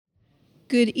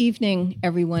Good evening,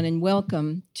 everyone, and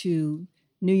welcome to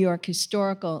New York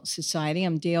Historical Society.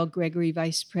 I'm Dale Gregory,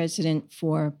 Vice President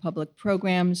for Public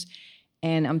Programs,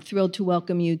 and I'm thrilled to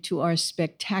welcome you to our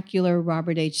spectacular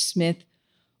Robert H. Smith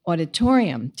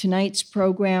Auditorium. Tonight's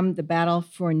program, The Battle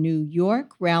for New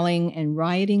York, Rallying and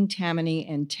Rioting, Tammany,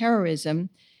 and Terrorism,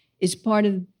 is part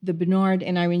of the Bernard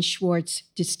and Irene Schwartz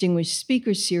Distinguished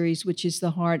Speaker Series, which is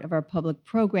the heart of our public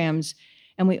programs.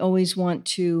 And we always want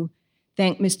to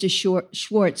thank Mr.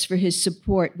 Schwartz for his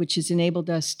support, which has enabled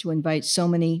us to invite so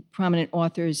many prominent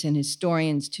authors and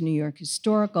historians to New York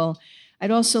Historical. I'd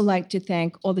also like to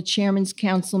thank all the Chairman's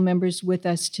Council members with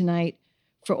us tonight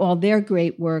for all their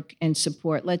great work and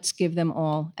support. Let's give them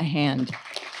all a hand.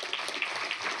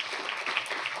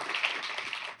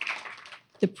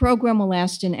 The program will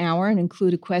last an hour and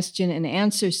include a question and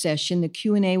answer session. The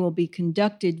Q&A will be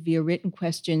conducted via written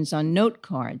questions on note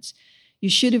cards. You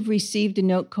should have received a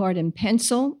note card and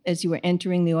pencil as you were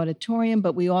entering the auditorium,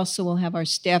 but we also will have our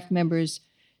staff members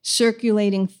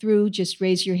circulating through. Just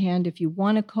raise your hand if you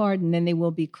want a card, and then they will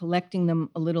be collecting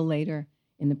them a little later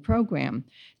in the program.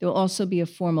 There will also be a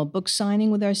formal book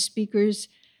signing with our speakers,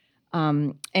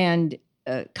 and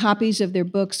copies of their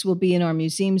books will be in our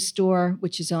museum store,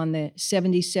 which is on the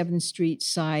 77th Street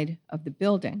side of the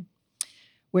building.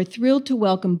 We're thrilled to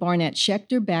welcome Barnett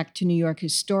Schechter back to New York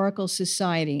Historical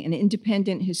Society. An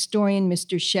independent historian,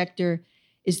 Mr. Schechter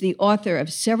is the author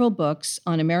of several books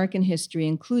on American history,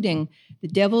 including The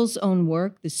Devil's Own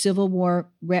Work, the Civil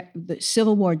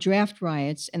War Draft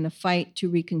Riots, and the Fight to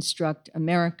Reconstruct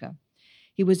America.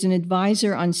 He was an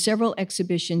advisor on several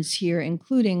exhibitions here,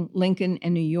 including Lincoln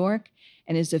and New York,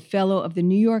 and is a fellow of the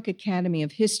New York Academy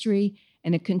of History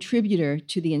and a contributor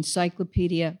to the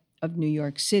Encyclopedia of New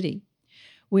York City.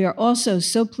 We are also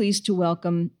so pleased to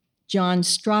welcome John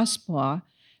Strasbaugh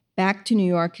back to New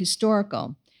York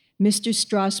Historical. Mr.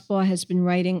 Strasbaugh has been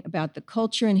writing about the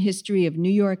culture and history of New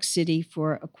York City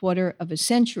for a quarter of a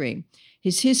century.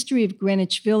 His history of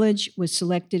Greenwich Village was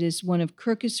selected as one of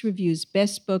Kirkus Review's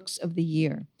best books of the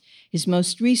year. His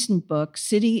most recent book,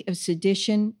 City of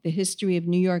Sedition, The History of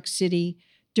New York City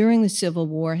During the Civil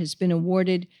War, has been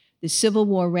awarded the Civil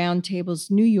War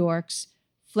Roundtable's New York's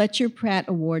Fletcher Pratt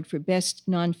Award for Best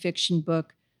Nonfiction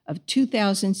Book of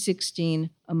 2016,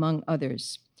 among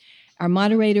others. Our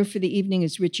moderator for the evening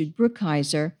is Richard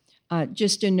Brookhiser.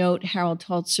 Just a note, Harold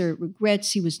Holzer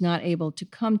regrets he was not able to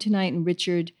come tonight, and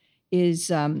Richard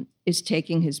is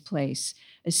taking his place.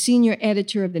 A senior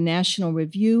editor of the National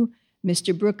Review,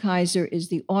 Mr. Brookhiser is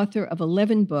the author of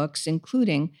 11 books,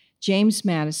 including James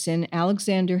Madison,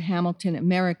 Alexander Hamilton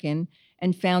American,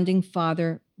 and Founding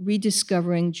Father,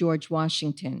 Rediscovering George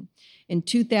Washington. In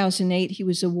 2008, he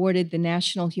was awarded the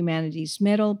National Humanities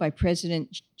Medal by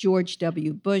President George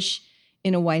W. Bush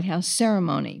in a White House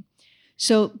ceremony.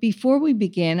 So before we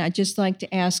begin, I'd just like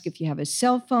to ask if you have a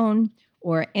cell phone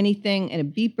or anything and a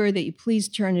beeper that you please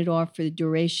turn it off for the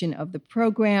duration of the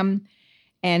program.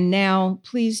 And now,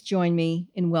 please join me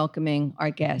in welcoming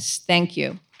our guests. Thank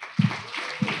you.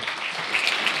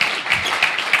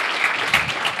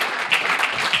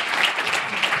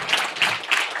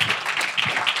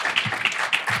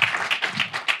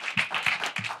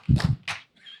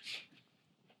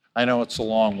 I know it's a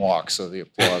long walk, so the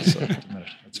applause,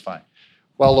 it's fine.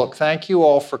 Well, look, thank you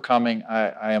all for coming.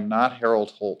 I am not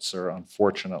Harold Holzer,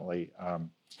 unfortunately.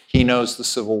 He knows the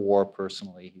Civil War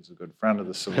personally. He's a good friend of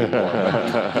the Civil War.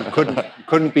 But he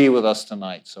couldn't be with us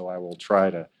tonight, so I will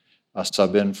try to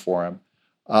sub in for him.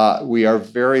 We are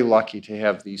very lucky to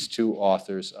have these two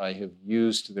authors. I have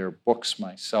used their books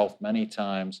myself many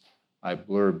times. I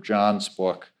blurbed John's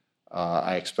book.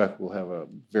 I expect we'll have a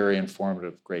very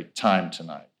informative, great time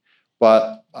tonight.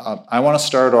 But I want to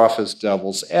start off as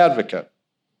devil's advocate.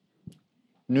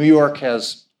 New York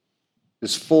is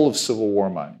full of Civil War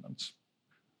monuments.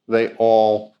 They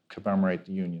all commemorate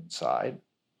the Union side.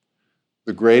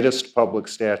 The greatest public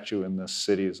statue in this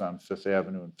city is on Fifth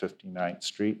Avenue and 59th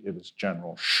Street. It is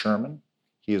General Sherman.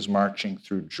 He is marching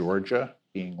through Georgia,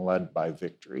 being led by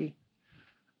victory.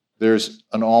 There's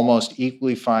an almost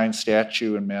equally fine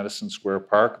statue in Madison Square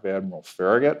Park of Admiral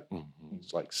Farragut.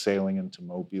 He's like sailing into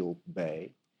Mobile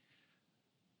Bay.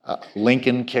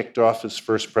 Lincoln kicked off his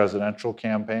first presidential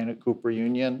campaign at Cooper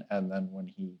Union, and then when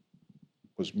he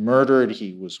was murdered,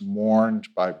 he was mourned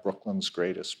by Brooklyn's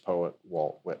greatest poet,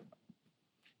 Walt Whitman.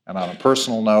 And on a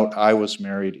personal note, I was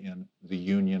married in the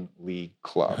Union League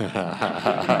Club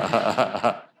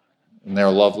in their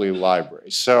lovely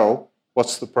library. So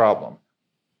what's the problem?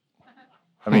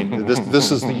 I mean,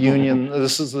 this is the Union,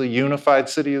 this is the unified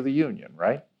city of the Union,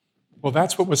 right? Well,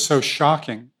 that's what was so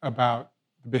shocking about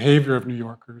the behavior of New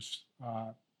Yorkers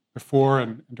before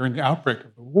and during the outbreak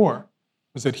of the war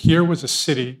was that here was a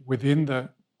city within the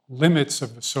limits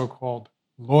of the so-called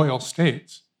loyal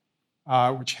states,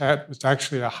 which was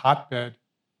actually a hotbed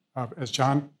of, as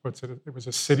John puts it, it was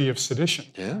a city of sedition,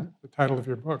 the title of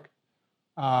your book.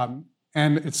 And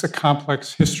it's a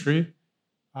complex history.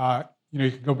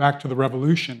 You can go back to the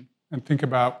Revolution and think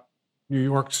about New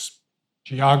York's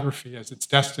geography as its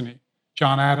destiny.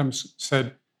 John Adams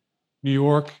said, New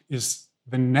York is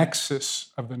the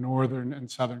nexus of the northern and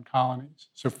southern colonies.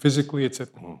 So physically, it's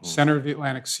at the center of the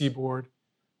Atlantic seaboard.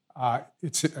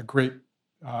 It's a great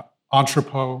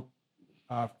entrepot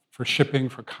for shipping,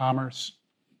 for commerce.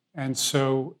 And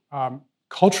so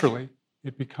culturally,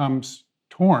 it becomes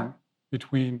torn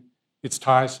between its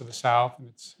ties to the South and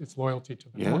its loyalty to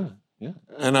the North. Yeah,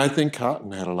 and I think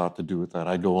cotton had a lot to do with that.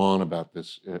 I go on about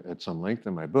this at some length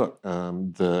in my book.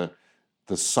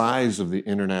 The size of the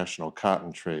international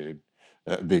cotton trade,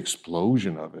 the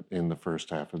explosion of it in the first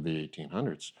half of the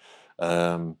 1800s.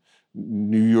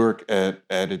 New York, at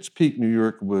its peak, New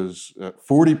York was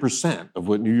 40% of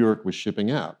what New York was shipping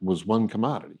out was one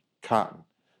commodity, cotton.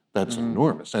 That's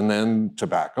enormous. And then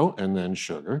tobacco, and then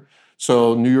sugar.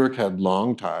 So New York had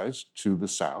long ties to the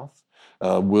South.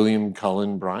 William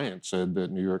Cullen Bryant said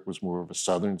that New York was more of a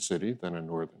southern city than a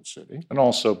northern city. And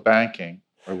also banking,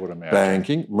 I would imagine.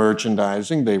 Banking,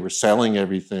 merchandising, they were selling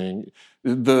everything.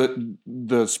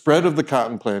 The spread of the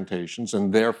cotton plantations,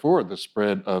 and therefore the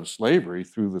spread of slavery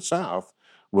through the South,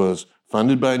 was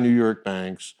funded by New York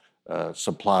banks,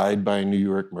 supplied by New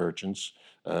York merchants.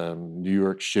 New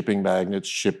York shipping magnates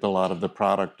shipped a lot of the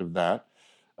product of that.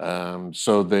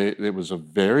 So it was a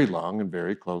very long and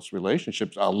very close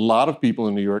relationship. A lot of people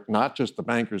in New York, not just the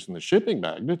bankers and the shipping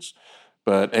magnates,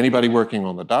 but anybody working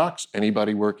on the docks,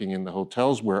 anybody working in the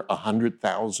hotels where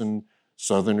 100,000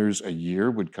 Southerners a year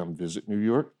would come visit New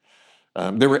York.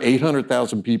 There were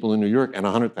 800,000 people in New York and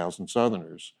 100,000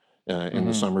 Southerners in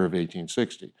the summer of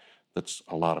 1860. That's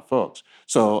a lot of folks.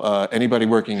 So anybody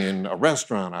working in a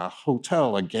restaurant, a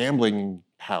hotel, a gambling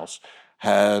house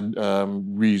had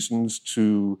reasons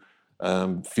to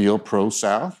feel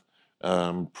pro-South,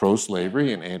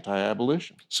 pro-slavery, and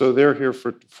anti-abolition. So they're here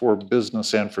for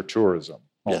business and for tourism.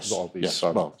 All these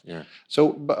both. Yeah. So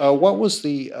what was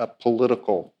the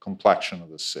political complexion of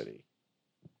the city?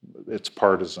 Its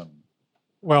partisan.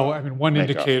 Well, I mean, one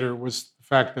indicator was the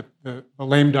fact that the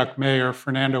lame duck mayor,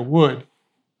 Fernando Wood,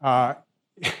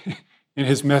 in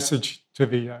his message to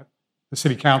the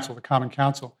city council, the Common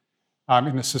Council,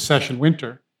 in the secession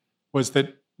winter, was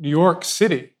that New York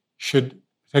City should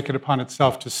take it upon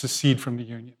itself to secede from the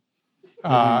Union.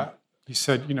 He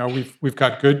said, we've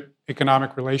got good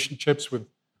economic relationships with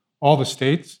all the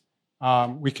states.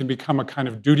 We can become a kind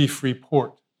of duty-free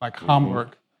port like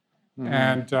Hamburg,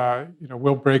 and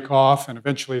we'll break off, and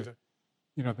eventually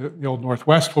the old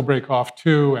Northwest will break off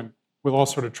too, and we'll all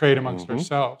sort of trade amongst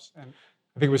ourselves. And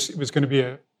I think it was going to be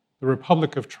the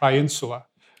Republic of Triinsula.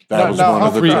 That was one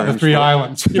of the three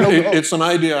islands. It's an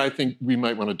idea I think we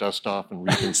might want to dust off and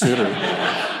reconsider.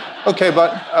 Okay,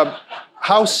 but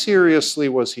how seriously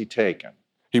was he taken?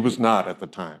 He was not at the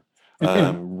time.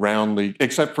 Roundly,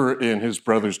 except for in his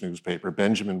brother's newspaper.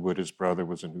 Benjamin Wood, his brother,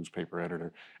 was a newspaper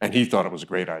editor, and he thought it was a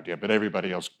great idea. But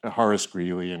everybody else, Horace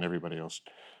Greeley and everybody else,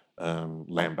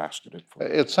 lambasted it.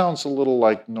 It sounds a little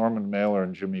like Norman Mailer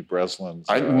and Jimmy Breslin's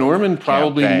Norman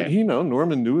probably, campaign.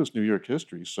 Norman knew his New York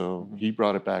history, so he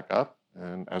brought it back up.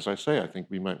 And as I say, I think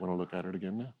we might want to look at it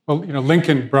again now. Well,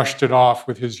 Lincoln brushed it off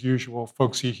with his usual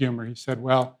folksy humor. He said,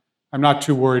 well, I'm not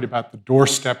too worried about the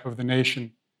doorstep of the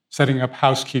nation setting up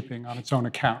housekeeping on its own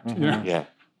account. Yeah.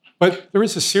 But there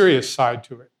is a serious side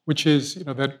to it, which is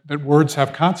that words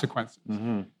have consequences.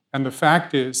 And the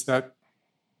fact is that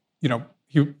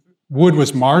Wood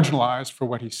was marginalized for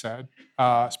what he said,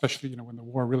 especially when the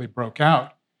war really broke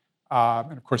out.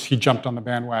 And of course, he jumped on the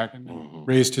bandwagon and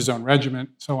raised his own regiment,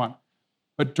 and so on.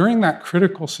 But during that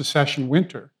critical secession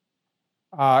winter,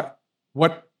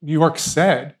 what New York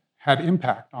said had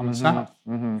impact on the South.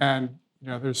 And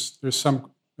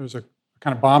there's a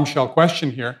kind of bombshell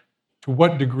question here: to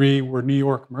what degree were New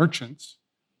York merchants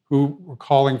who were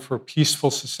calling for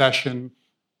peaceful secession,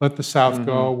 let the South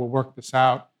go, we'll work this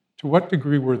out? To what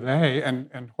degree were they,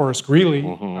 and Horace Greeley,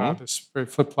 this very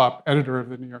flip-flop editor of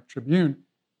the New York Tribune,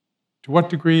 to what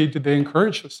degree did they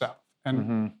encourage the South?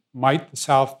 And might the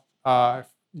South,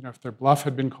 if their bluff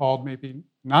had been called, maybe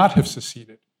not have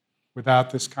seceded without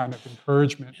this kind of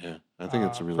encouragement? Yeah, I think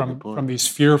that's a really good point. From these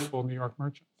fearful New York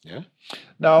merchants. Yeah.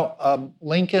 Now,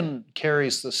 Lincoln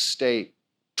carries the state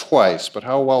twice, but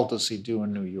how well does he do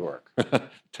in New York?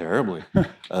 Terribly.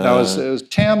 Now,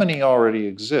 Tammany already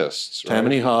exists, right?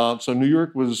 Tammany Hall. So New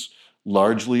York was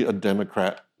largely a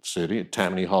Democrat city,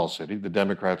 Tammany Hall city. The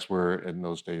Democrats were, in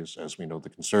those days, as we know, the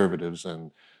conservatives,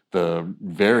 and the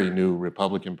very new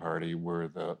Republican Party were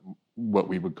what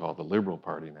we would call the Liberal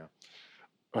Party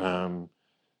now.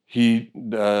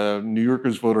 New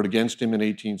Yorkers voted against him in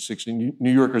 1860.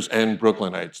 New Yorkers and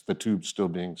Brooklynites, the two still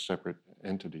being separate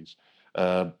entities,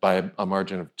 by a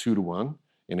margin of 2-1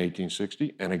 in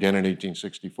 1860, and again in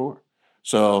 1864.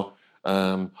 So,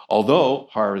 although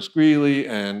Horace Greeley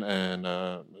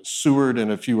and Seward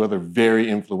and a few other very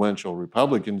influential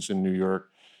Republicans in New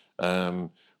York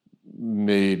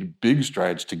made big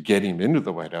strides to get him into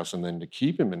the White House and then to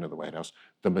keep him into the White House,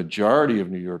 the majority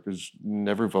of New Yorkers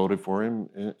never voted for him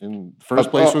in the first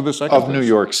place or the second place. Of New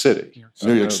York City.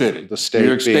 New York City. The state New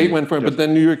York State went for him, different.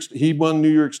 but then he won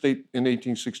New York State in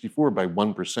 1864 by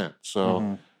 1%.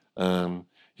 So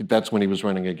that's when he was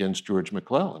running against George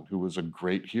McClellan, who was a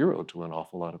great hero to an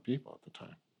awful lot of people at the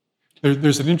time.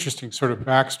 There's an interesting sort of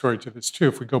backstory to this, too.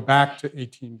 If we go back to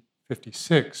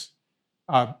 1856,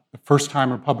 the first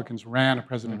time Republicans ran a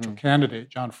presidential candidate,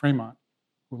 John Fremont,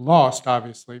 who lost,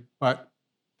 obviously, but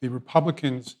the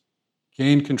Republicans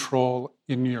gained control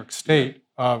in New York State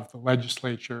of the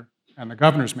legislature and the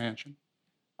governor's mansion.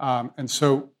 And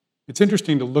so it's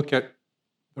interesting to look at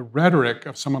the rhetoric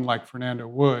of someone like Fernando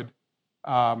Wood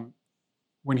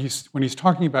when he's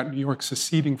talking about New York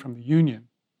seceding from the Union.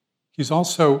 He's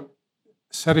also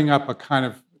setting up a kind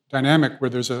of dynamic where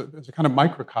there's a kind of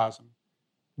microcosm.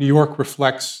 New York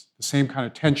reflects the same kind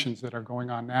of tensions that are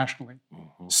going on nationally,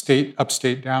 state,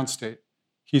 upstate, downstate.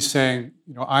 He's saying,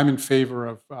 I'm in favor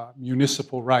of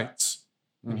municipal rights,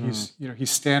 and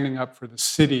he's standing up for the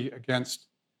city against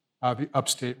the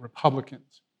upstate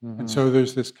Republicans. And so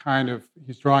there's this kind of,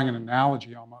 he's drawing an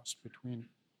analogy almost between,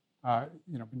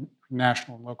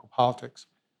 national and local politics.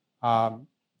 And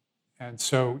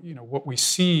so, what we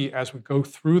see as we go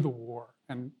through the war,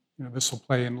 and this will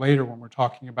play in later when we're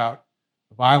talking about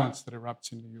the violence that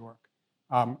erupts in New York.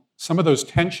 Some of those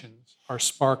tensions are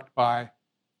sparked by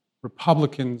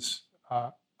Republicans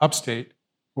upstate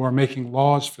who are making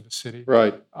laws for the city,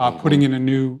 right? Putting in a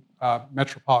new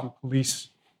metropolitan police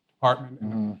department,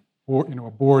 and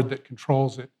a board that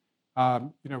controls it.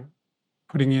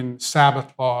 Putting in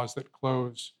Sabbath laws that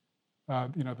close,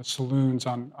 the saloons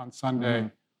on Sunday.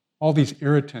 All these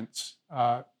irritants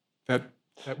that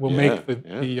will make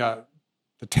the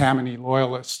Tammany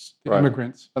loyalists, the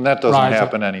immigrants. And that doesn't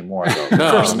happen anymore, though.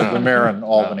 No. The mayor and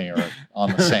Albany are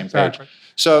on the same page. Exactly.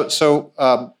 So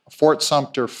Fort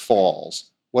Sumter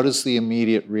falls. What is the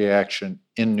immediate reaction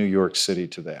in New York City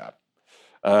to that?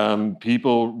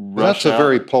 People rush That's a out.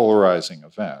 very polarizing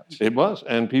event. It was.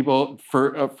 And people,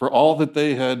 for all that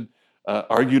they had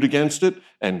argued against it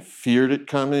and feared it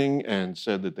coming and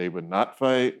said that they would not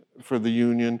fight for the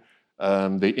Union,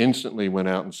 they instantly went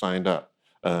out and signed up.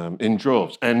 In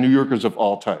droves, and New Yorkers of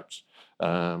all types,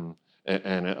 and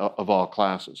of all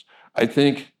classes. I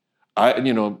think I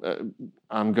do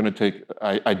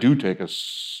take a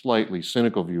slightly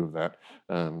cynical view of that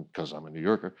because I'm a New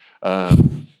Yorker.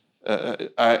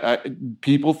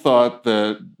 People thought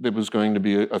that it was going to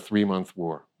be a 3-month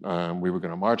war. We were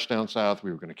going to march down south. We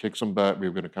were going to kick some butt. We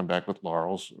were going to come back with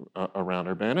laurels around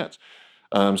our bayonets.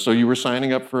 So you were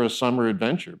signing up for a summer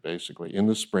adventure, basically. In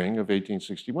the spring of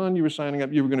 1861, you were signing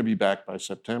up. You were going to be back by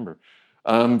September.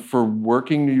 For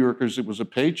working New Yorkers, it was a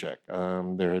paycheck.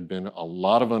 There had been a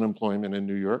lot of unemployment in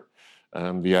New York.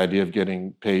 The idea of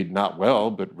getting paid not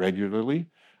well, but regularly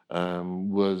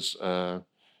was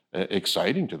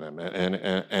exciting to them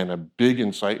and a big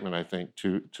incitement, I think,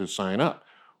 to sign up.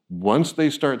 Once they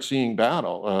start seeing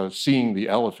battle, seeing the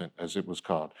elephant, as it was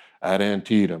called, at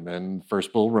Antietam and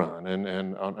First Bull Run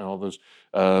and all those,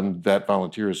 that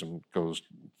volunteerism goes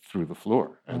through the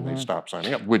floor and they stop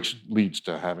signing up, which leads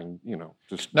to having,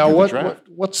 just Now, do the draft.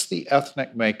 what's the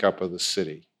ethnic makeup of the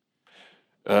city?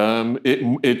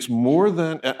 It's more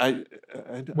than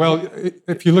Well,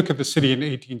 if you look at the city in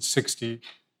 1860,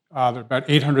 there are about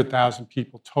 800,000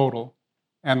 people total,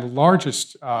 and the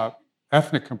largest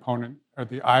ethnic component are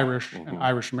the Irish and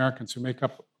Irish Americans, who make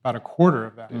up about a quarter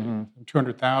of that,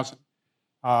 200,000.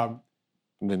 And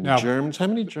then now, the Germans. How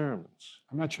many Germans?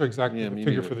 I'm not sure exactly the me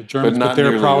figure neither. for the Germans, not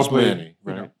they're nearly as probably many,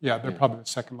 right? they're probably the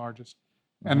second largest.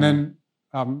 And then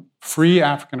free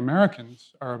African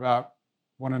Americans are about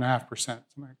 1.5%, something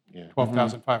like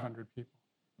 12,500 people,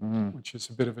 which is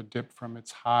a bit of a dip from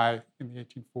its high in the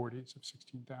 1840s of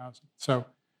 16,000. So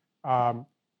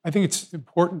I think it's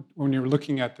important when you're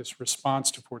looking at this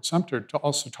response to Fort Sumter to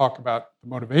also talk about the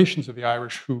motivations of the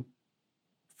Irish, who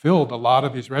filled a lot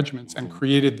of these regiments and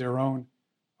created their own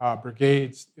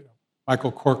brigades.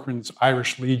 Michael Corcoran's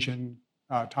Irish Legion,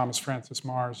 Thomas Francis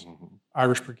Meagher's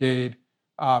Irish Brigade.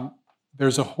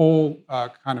 There's a whole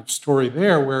kind of story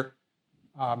there where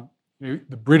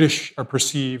the British are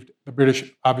perceived, the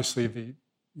British, obviously the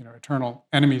eternal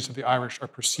enemies of the Irish, are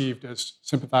perceived as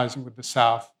sympathizing with the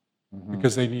South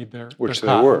because they need their Which their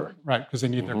cotton, they were. right? Because they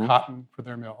need their cotton for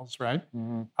their mills, right?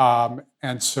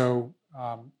 And so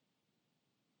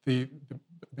the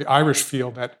Irish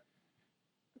feel that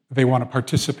they want to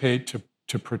participate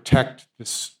to protect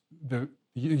the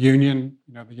Union.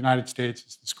 The United States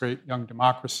is this great young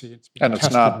democracy. And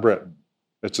it's not Britain.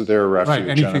 It's their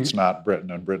refuge, and it's not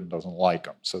Britain, and Britain doesn't like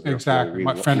them. So exactly,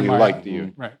 we friend of mine, like the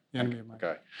Union. Right, the enemy of my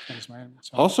friend is my enemy.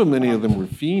 So, also, many of them were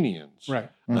Fenians, right?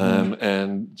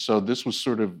 And so this was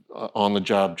sort of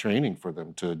on-the-job training for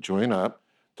them to join up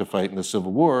to fight in the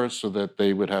Civil War, so that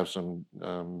they would have some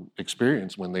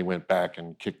experience when they went back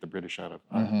and kicked the British out of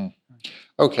Ireland.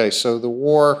 Okay, so the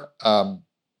war,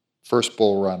 first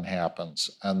Bull Run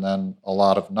happens, and then a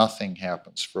lot of nothing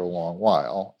happens for a long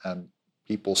while, and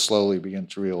people slowly begin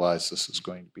to realize this is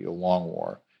going to be a long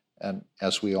war. And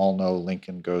as we all know,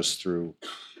 Lincoln goes through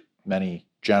many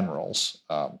generals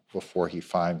before he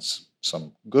finds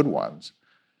some good ones.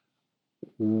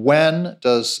 When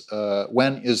is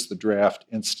the draft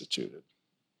instituted?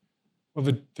 Well,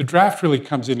 the draft really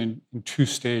comes in two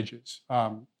stages.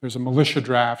 There's a militia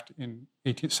draft in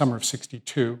summer of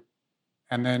 '62,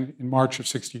 and then in March of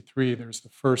 '63, there's the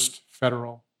first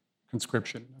federal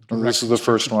conscription. This is the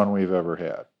first one we've ever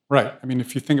had. Right. I mean,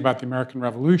 if you think about the American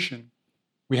Revolution,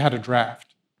 we had a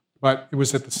draft, but it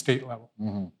was at the state level.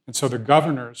 And so the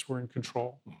governors were in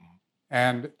control.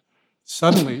 And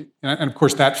suddenly, and of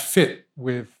course that fit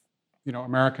with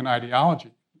American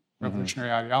ideology,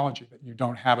 revolutionary ideology, that you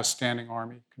don't have a standing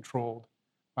army controlled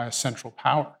by a central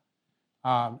power.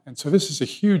 And so this is a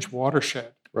huge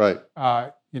watershed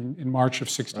in March of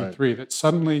 '63, that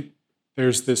suddenly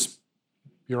there's this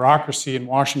bureaucracy in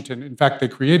Washington. In fact, they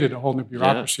created a whole new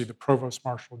bureaucracy, the Provost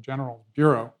Marshal General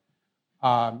Bureau.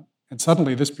 And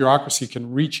suddenly this bureaucracy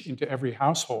can reach into every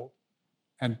household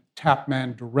and tap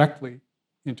men directly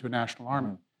into a national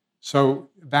army. So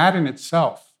that in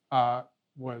itself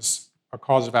was a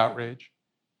cause of outrage.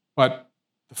 But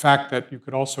the fact that you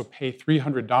could also pay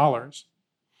 $300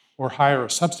 or hire a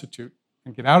substitute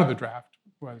and get out of the draft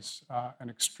was an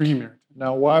extreme irritant.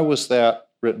 Now, why was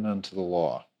that written into the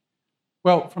law?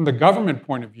 Well, from the government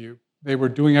point of view, they were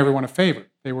doing everyone a favor.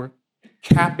 They were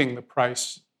capping the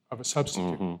price of a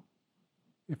substitute.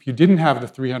 If you didn't have the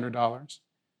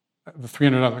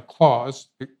 $300 clause,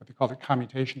 what they called the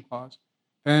commutation clause,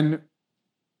 then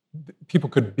people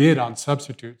could bid on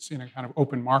substitutes in a kind of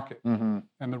open market, and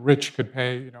the rich could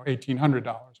pay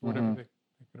 $1,800, whatever they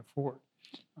could afford.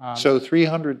 So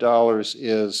 $300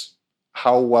 is,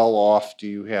 how well off do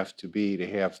you have to be to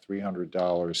have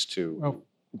 $300 to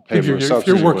pay for a substitute? If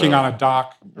you're working on a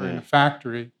dock or in a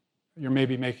factory, you're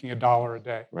maybe making $1 a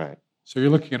day. Right. So you're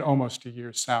looking at almost a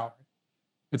year's salary.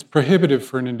 It's prohibitive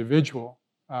for an individual,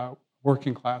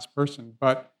 working class person,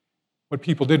 but what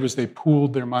people did was they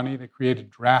pooled their money. They created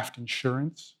draft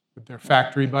insurance with their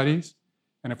factory buddies,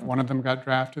 and if one of them got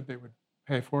drafted, they would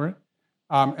pay for it.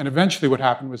 And eventually what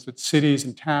happened was that cities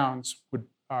and towns would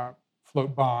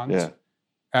float bonds,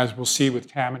 as we'll see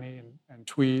with Tammany and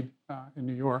Tweed in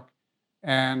New York,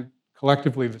 and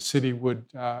collectively the city would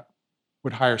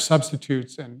hire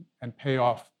substitutes and pay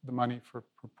off the money for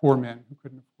poor men who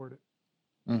couldn't afford it.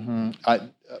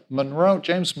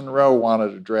 James Monroe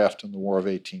wanted a draft in the War of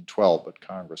 1812, but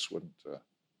Congress wouldn't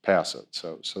pass it.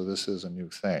 So this is a new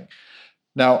thing.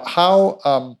 Now,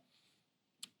 how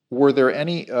were there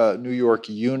any New York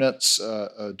units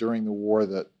during the war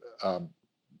that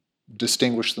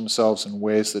distinguished themselves in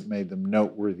ways that made them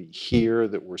noteworthy here,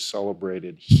 that were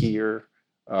celebrated here,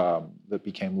 that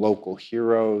became local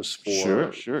heroes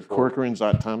for? Sure.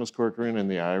 Thomas Corcoran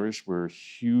and the Irish were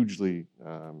hugely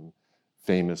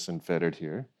famous and feted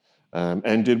here,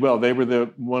 and did well. They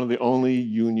were one of the only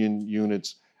Union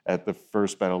units at the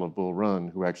first Battle of Bull Run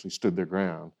who actually stood their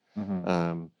ground.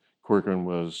 Corcoran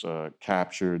was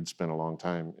captured, spent a long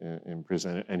time in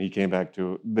prison, and he came back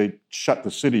they shut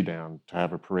the city down to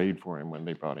have a parade for him when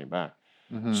they brought him back.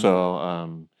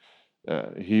 So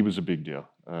he was a big deal.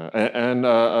 And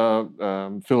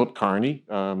Philip Kearny,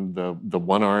 the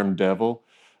one-armed devil,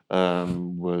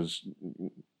 was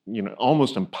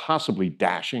almost impossibly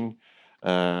dashing.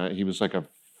 He was like a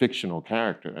fictional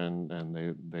character, and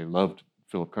they loved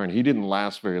Philip Kearny. He didn't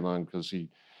last very long because he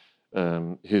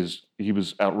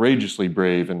was outrageously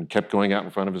brave and kept going out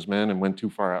in front of his men and went too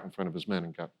far out in front of his men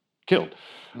and got killed.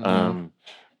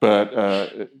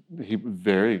 But he was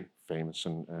very famous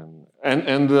and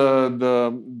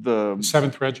the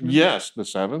 7th Regiment? Yes, the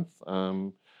 7th.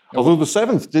 Although the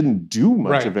 7th didn't do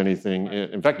much of anything.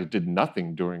 In fact, it did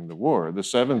nothing during the war. The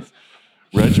 7th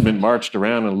Regiment marched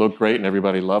around and looked great, and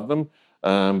everybody loved them.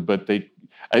 But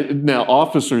now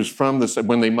officers from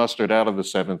when they mustered out of the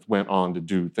 7th went on to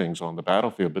do things on the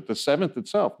battlefield, but the 7th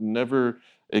itself never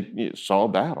saw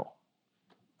battle.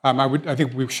 I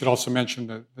think we should also mention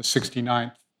the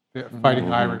 69th, the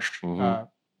Fighting Irish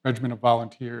Regiment of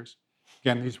Volunteers.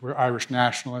 Again, these were Irish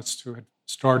nationalists who had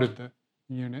started the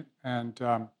unit, and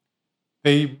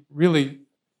they really,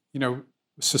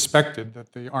 suspected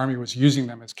that the army was using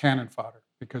them as cannon fodder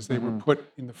because they were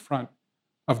put in the front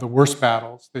of the worst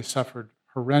battles. They suffered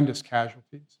horrendous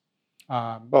casualties.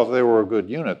 Well, they were a good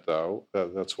unit, though.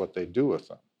 That's what they do with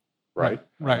them, right?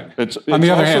 Right. It's On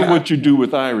the other also hand, what you do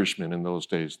with Irishmen in those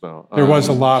days, though. There was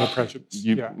a lot of prejudice.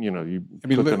 You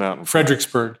put them out in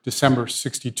Fredericksburg, December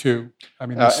 '62. I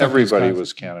mean, everybody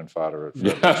was cannon fodder at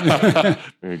Fredericksburg.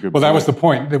 Very good. Well, that was the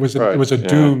point. There was a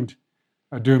doomed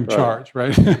charge,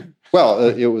 right? Well,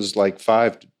 it was like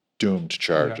 5 doomed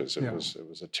charges. Yeah. It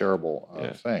was a terrible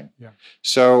thing. Yeah.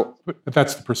 So, but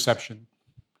that's the perception.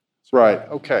 Right.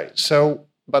 Okay. So,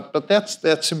 but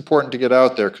that's important to get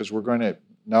out there because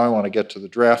now I want to get to the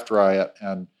draft riot,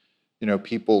 and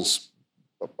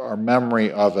our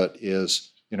memory of it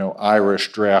is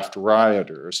Irish draft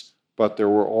rioters, but there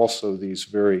were also these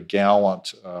very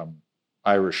gallant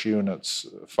Irish units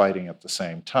fighting at the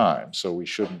same time. So we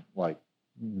shouldn't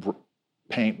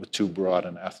paint with too broad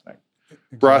an ethnic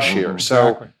brush here.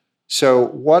 Exactly. So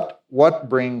what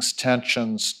brings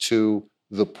tensions to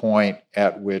the point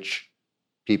at which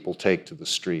people take to the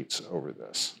streets over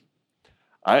this?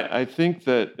 I think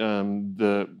that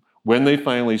when they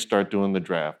finally start doing the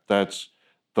draft, that's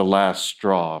the last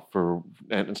straw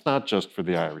and it's not just for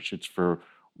the Irish, it's for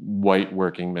white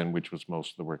working men, which was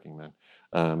most of the working men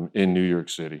in New York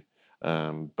City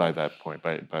by that point,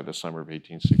 by the summer of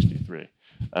 1863.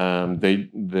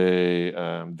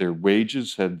 Their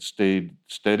wages had stayed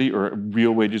steady, or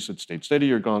real wages had stayed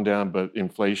steady or gone down, but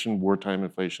wartime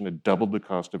inflation had doubled the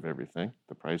cost of everything,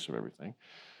 the price of everything.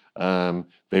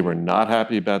 They were not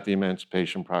happy about the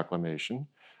Emancipation Proclamation.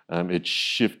 It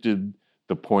shifted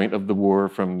the point of the war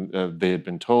from, they had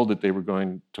been told that they were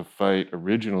going to fight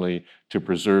originally to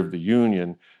preserve the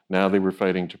Union. Now they were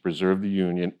fighting to preserve the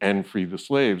Union and free the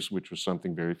slaves, which was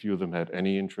something very few of them had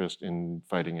any interest in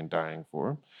fighting and dying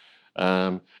for.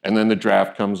 And then the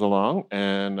draft comes along,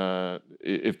 and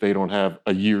if they don't have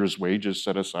a year's wages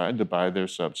set aside to buy their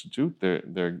substitute,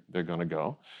 they're going to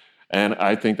go. And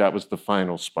I think that was the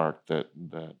final spark that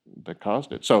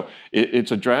caused it. So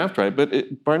it's a draft, right?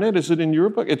 But Barnett, is it in your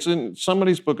book? It's in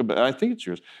somebody's book, I think it's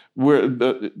yours, where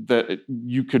that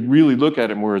you could really look at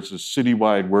it more as a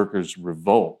citywide workers'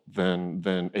 revolt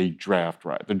than a draft,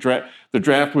 right? The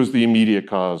draft was the immediate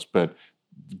cause, but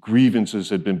grievances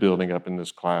had been building up in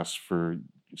this class for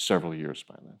several years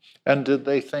by then. And did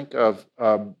they think of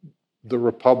the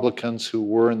Republicans who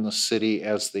were in the city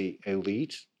as the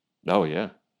elite? Oh,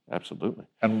 yeah. Absolutely.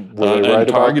 And were they right about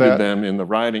targeted that? them in the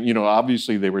rioting.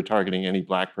 Obviously they were targeting any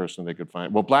black person they could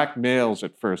find. Well, black males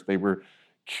at first. They were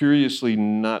curiously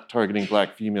not targeting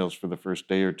black females for the first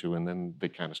day or two, and then they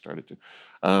kind of started to.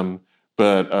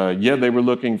 They were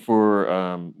looking for,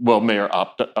 Mayor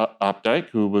Opdyke,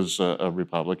 who was a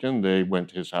Republican. They went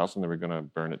to his house and they were going to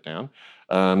burn it down.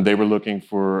 They were looking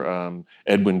for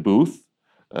Edwin Booth,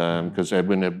 because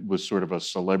Edwin was sort of a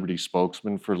celebrity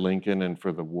spokesman for Lincoln and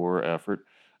for the war effort.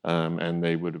 And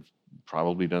they would have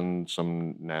probably done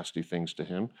some nasty things to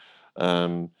him.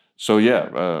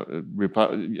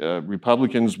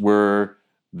 Republicans were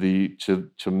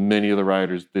to many of the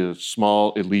rioters, the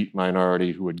small elite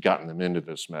minority who had gotten them into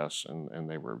this mess, and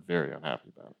they were very unhappy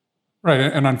about it. Right,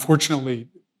 and unfortunately,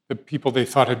 the people they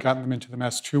thought had gotten them into the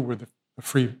mess too were the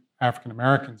free African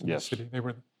Americans in the city. They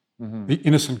were the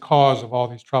innocent cause of all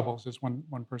these troubles, as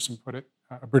one person put it,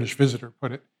 a British visitor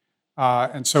put it.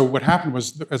 And so what happened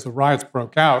was, as the riots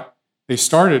broke out, they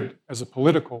started as a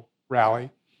political rally.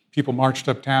 People marched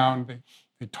uptown.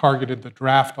 They targeted the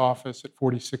draft office at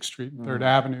 46th Street and 3rd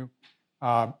Avenue,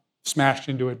 smashed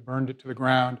into it, burned it to the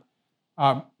ground.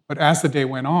 But as the day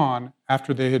went on,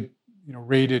 after they had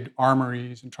raided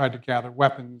armories and tried to gather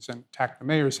weapons and attack the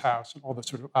mayor's house and all the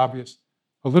sort of obvious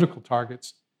political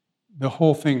targets, the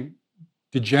whole thing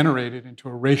degenerated into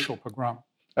a racial pogrom.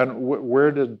 And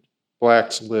where did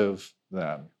blacks live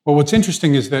then? Well, what's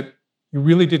interesting is that you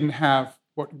really didn't have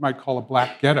what you might call a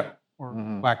black ghetto or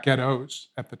black ghettos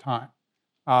at the time.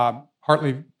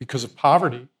 Partly because of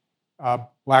poverty,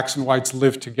 blacks and whites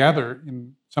lived together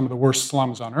in some of the worst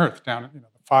slums on earth, down at the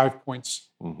Five Points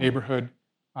neighborhood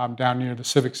down near the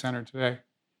Civic Center today.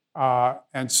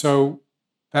 And so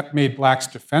that made blacks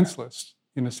defenseless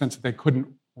in the sense that they couldn't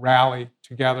rally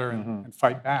together and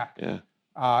fight back. Yeah.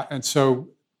 And so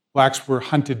blacks were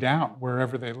hunted down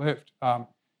wherever they lived. An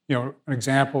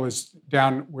example is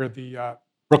down where the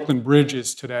Brooklyn Bridge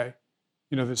is today.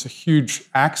 There's a huge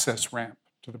access ramp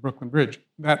to the Brooklyn Bridge.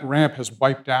 That ramp has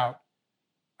wiped out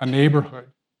a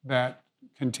neighborhood that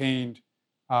contained,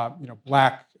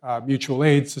 black mutual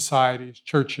aid societies,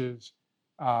 churches,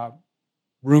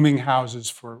 rooming houses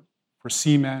for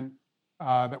seamen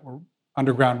that were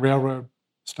underground railroad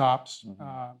stops,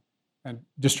 and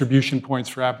distribution points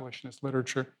for abolitionist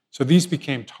literature. So these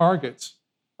became targets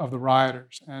of the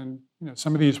rioters. And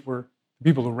some of these were, the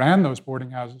people who ran those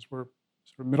boarding houses were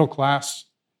sort of middle class,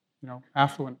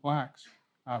 affluent blacks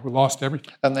who lost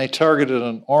everything. And they targeted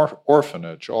an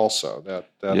orphanage also.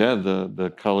 Yeah,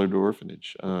 the colored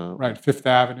orphanage. Right, Fifth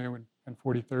Avenue and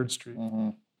 43rd Street.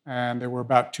 And there were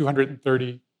about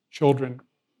 230 children.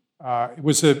 It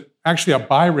was actually a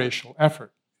biracial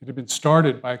effort. It had been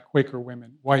started by Quaker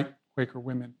women, white Quaker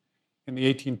women, in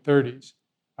the 1830s.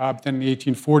 Then in the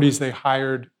 1840s, they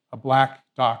hired a black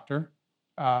doctor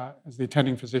as the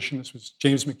attending physician. This was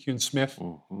James McCune Smith,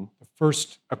 the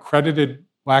first accredited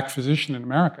black physician in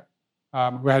America,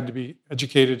 who had to be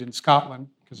educated in Scotland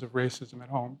because of racism at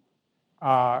home.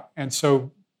 And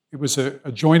so it was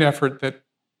a joint effort that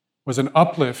was an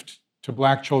uplift to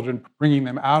black children, bringing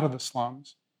them out of the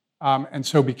slums, and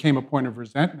so became a point of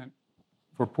resentment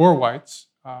for poor whites,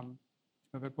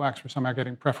 that blacks were somehow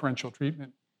getting preferential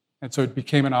treatment. And so it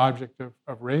became an object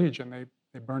of rage, and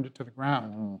they burned it to the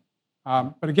ground.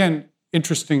 But again,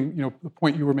 interesting, the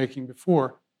point you were making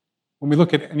before, when we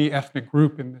look at any ethnic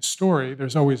group in this story,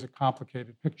 there's always a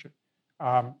complicated picture.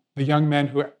 The young men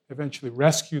who eventually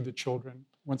rescued the children,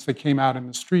 once they came out in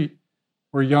the street,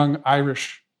 were young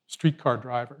Irish streetcar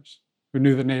drivers who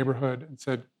knew the neighborhood and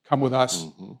said, "Come with us,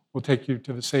 we'll take you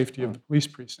to the safety of the police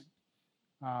precinct."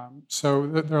 So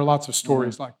there are lots of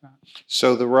stories like that.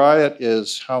 So the riot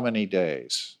is how many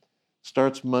days?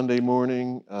 Starts Monday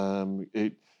morning.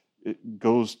 It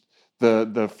goes.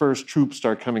 The first troops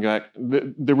start coming back.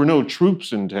 There were no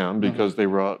troops in town because they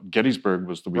were Gettysburg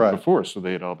was the week before, so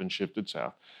they had all been shifted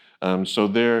south. So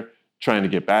they're trying to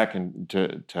get back and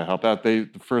to help out. The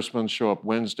first ones show up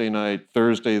Wednesday night.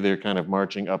 Thursday, they're kind of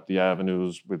marching up the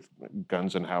avenues with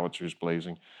guns and howitzers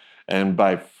blazing. And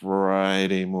by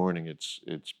Friday morning, it's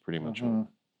pretty much over.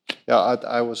 Yeah,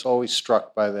 I was always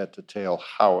struck by that detail,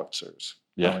 howitzers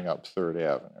going up Third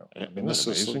Avenue. I mean, this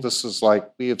is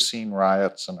like, we have seen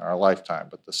riots in our lifetime,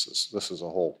 but this is a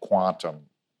whole quantum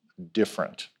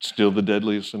different. Still the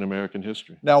deadliest in American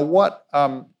history. Now, what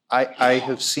I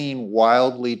have seen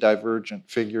wildly divergent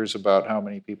figures about how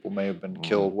many people may have been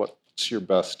killed. What's your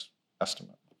best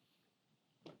estimate?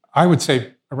 I would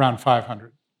say around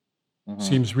 500.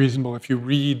 Seems reasonable if you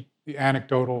read the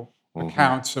anecdotal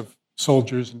accounts of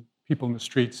soldiers and people in the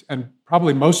streets. And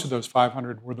probably most of those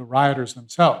 500 were the rioters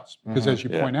themselves, because as you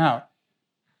point out,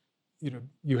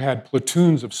 you had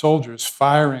platoons of soldiers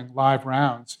firing live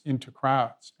rounds into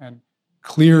crowds and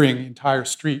clearing entire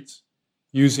streets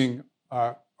using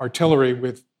artillery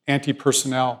with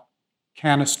anti-personnel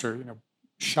canister,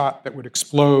 shot that would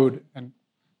explode and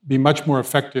be much more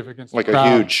effective against like the crowd.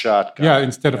 A huge shotgun. Yeah,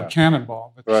 instead of a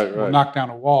cannonball that will right. knock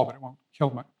down a wall, but it won't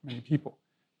kill many people.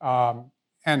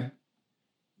 And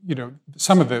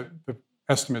some of the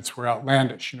estimates were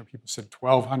outlandish. People said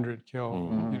 1,200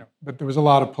 killed. But there was a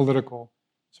lot of political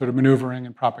sort of maneuvering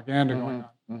and propaganda going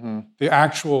on. The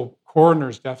actual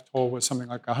coroner's death toll was something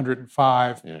like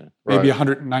 105, maybe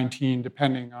 119,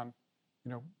 depending on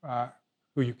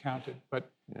who you counted.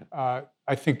 But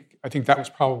I think that was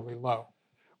probably low.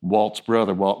 Walt's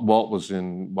brother, Walt was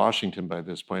in Washington by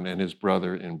this point, and his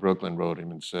brother in Brooklyn wrote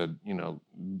him and said,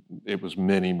 it was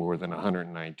many more than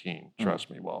 119.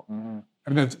 Trust me, Walt. And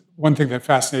then one thing that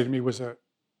fascinated me was a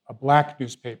black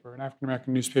newspaper, an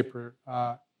African-American newspaper,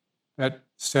 that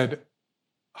said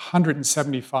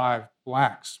 175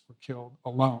 blacks were killed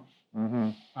alone.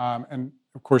 And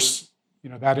of course,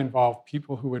 that involved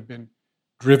people who had been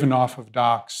driven off of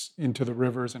docks into the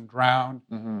rivers and drowned,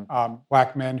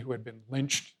 black men who had been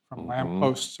lynched from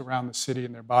lampposts around the city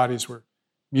and their bodies were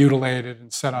mutilated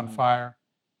and set on fire.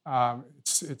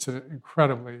 It's an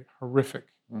incredibly horrific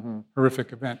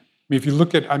event. I mean, if you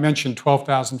look at, I mentioned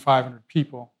 12,500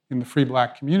 people in the free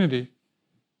black community,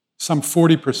 some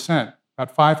 40%,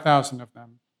 about 5,000 of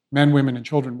them, men, women, and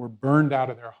children, were burned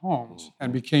out of their homes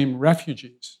and became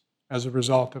refugees as a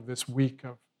result of this week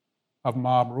of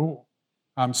mob rule.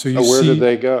 So you Where see, did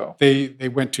they go? They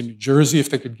went to New Jersey if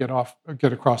they could get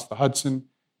across the Hudson.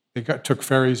 They took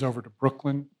ferries over to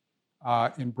Brooklyn.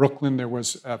 In Brooklyn, there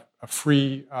was a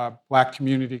free black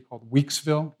community called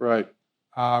Weeksville. Right.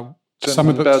 It's Some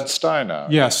in of the Bed-Stuy now.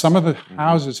 Yeah, some of the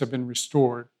houses have been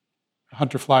restored,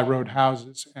 Hunterfly Road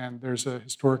houses, and there's a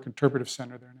historic interpretive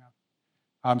center there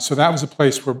now. So that was a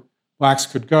place where blacks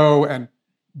could go, and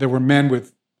there were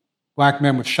black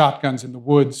men with shotguns in the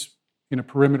woods in a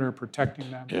perimeter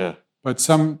protecting them. Yeah. But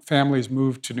some families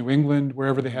moved to New England,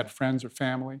 wherever they had friends or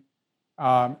family.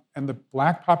 And the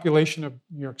black population of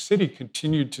New York City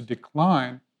continued to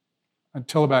decline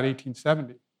until about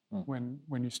 1870,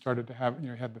 when you started to have,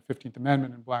 you had the 15th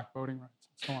Amendment and black voting rights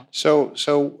and so on.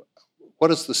 So what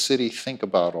does the city think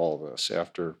about all this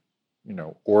after,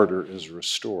 order is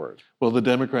restored? Well, the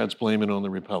Democrats blame it on the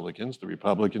Republicans. The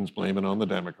Republicans blame it on the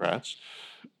Democrats.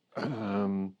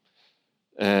 And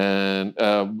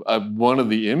one of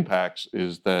the impacts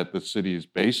is that the city is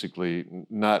basically,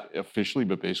 not officially,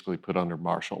 but basically put under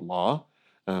martial law.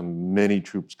 Many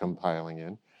troops come piling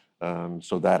in.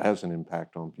 So that has an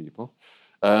impact on people.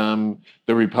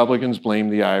 The Republicans blame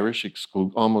the Irish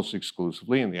almost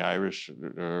exclusively, and the Irish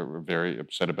are very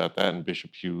upset about that, and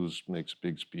Bishop Hughes makes a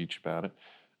big speech about it.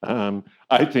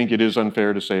 I think it is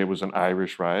unfair to say it was an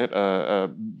Irish riot.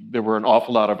 There were an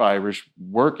awful lot of Irish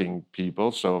working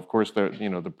people, so of course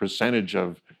the percentage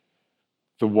of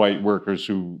the white workers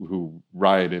who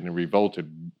rioted and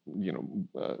revolted,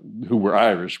 who were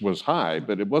Irish, was high,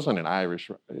 but it wasn't an Irish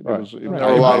riot. It was a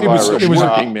lot of Irish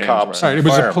working man's cops. Right, it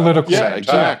was a political. Yeah,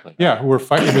 exactly. Yeah, who were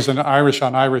fighting. It was an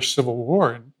Irish-on-Irish civil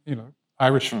war, and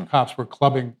Irish cops were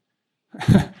clubbing.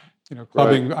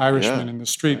 Irishmen in the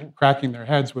street, cracking their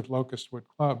heads with locust wood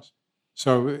clubs.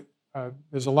 So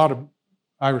there's a lot of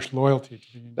Irish loyalty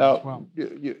to the Union as well.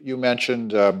 You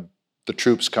mentioned the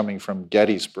troops coming from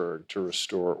Gettysburg to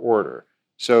restore order.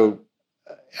 So,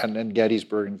 and then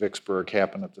Gettysburg and Vicksburg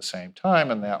happened at the same time,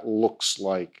 and that looks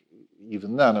like,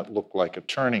 even then, it looked like a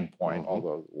turning point,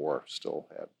 although the war still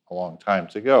had a long time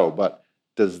to go. But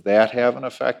does that have an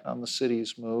effect on the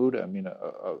city's mood? I mean,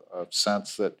 a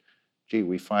sense that, gee,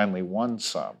 we finally won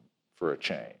some for a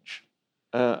change.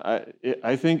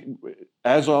 I think,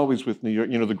 as always with New York,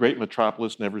 the great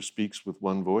metropolis never speaks with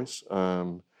one voice.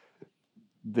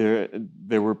 There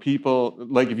were people,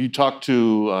 like if you talk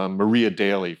to Maria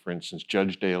Daley, for instance,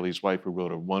 Judge Daley's wife, who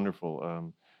wrote a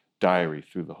wonderful diary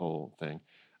through the whole thing.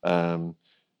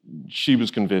 She was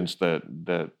convinced that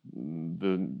the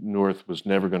North was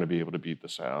never going to be able to beat the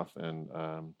South, and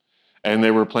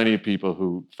there were plenty of people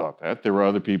who thought that. There were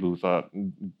other people who thought,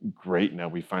 great, now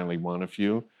we finally won a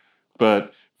few.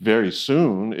 But very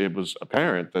soon, it was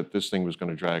apparent that this thing was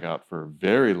going to drag out for a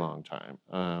very long time.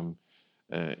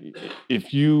 There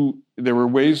were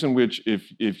ways in which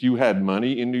if you had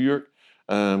money in New York,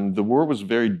 the war was a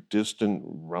very distant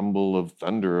rumble of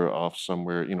thunder off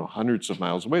somewhere, hundreds of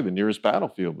miles away. The nearest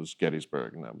battlefield was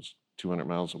Gettysburg, and that was 200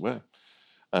 miles away.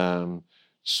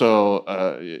 So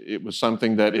it was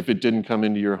something that if it didn't come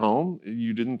into your home,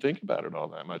 you didn't think about it all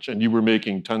that much. And you were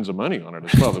making tons of money on it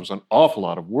as well. There was an awful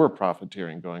lot of war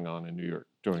profiteering going on in New York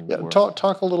during the war.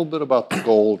 Talk a little bit about the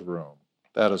gold room.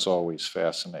 That has always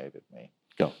fascinated me.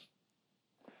 Go.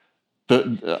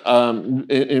 The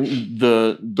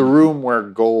room where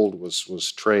gold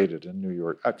was traded in New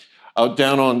York.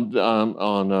 Down on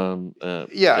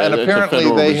and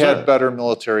apparently they had better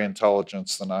military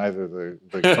intelligence than either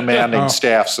the commanding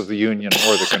staffs of the Union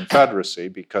or the Confederacy,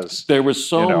 because there was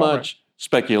so much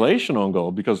speculation on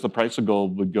gold, because the price of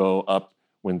gold would go up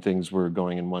when things were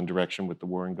going in one direction with the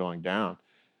war and going down.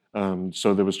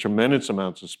 So there was tremendous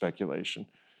amounts of speculation.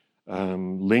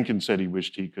 Lincoln said he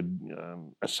wished he could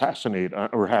assassinate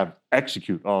or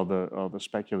execute all the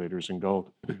speculators in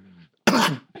gold,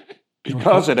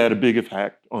 because it had a big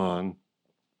effect on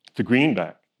the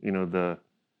greenback. That's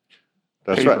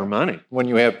paper right. money. When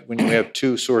you have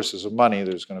two sources of money,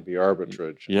 there's going to be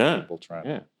arbitrage. And people trying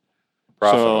to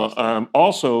profit off that.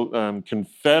 Also,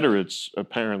 Confederates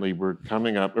apparently were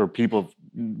coming up, or people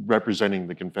representing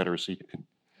the Confederacy,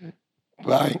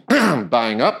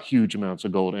 buying up huge amounts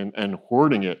of gold and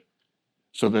hoarding it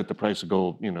so that the price of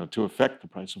gold, to affect the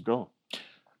price of gold.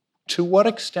 To what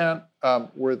extent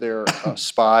were there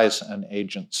spies and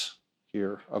agents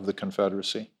here of the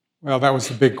Confederacy? Well, that was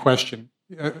the big question.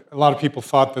 A lot of people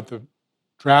thought that the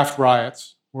draft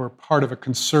riots were part of a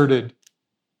concerted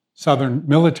Southern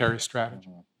military strategy.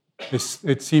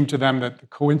 It seemed to them that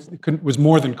it was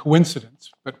more than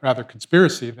coincidence, but rather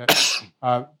conspiracy, that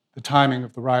the timing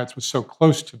of the riots was so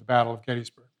close to the Battle of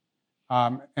Gettysburg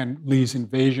and Lee's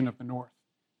invasion of the North.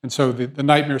 And so the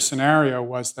nightmare scenario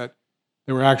was that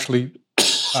there were actually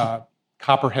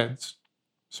copperheads,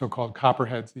 so-called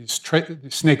copperheads, these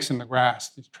snakes in the grass,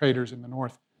 these traders in the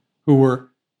North, who were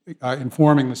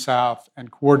informing the South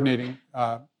and coordinating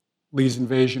Lee's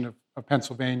invasion of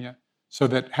Pennsylvania, so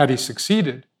that had he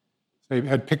succeeded, they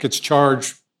had Pickett's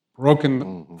charge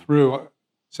broken through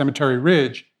Cemetery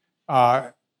Ridge,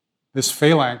 this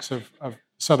phalanx of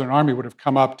Southern Army would have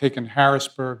come up, taken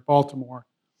Harrisburg, Baltimore,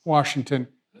 Washington,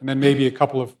 and then maybe a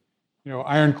couple of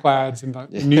ironclads in the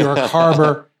New York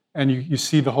Harbor, and you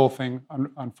see the whole thing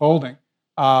unfolding.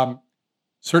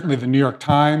 Certainly the New York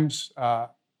Times,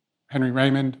 Henry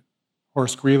Raymond,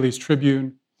 Horace Greeley's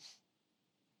Tribune,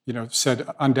 said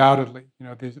undoubtedly,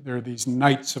 there are these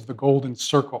Knights of the Golden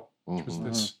Circle, which was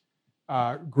this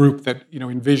group that,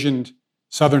 envisioned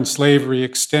Southern slavery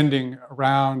extending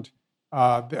around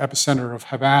the epicenter of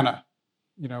Havana,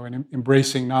 and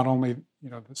embracing not only,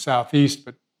 the Southeast,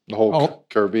 but the whole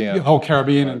Caribbean. The whole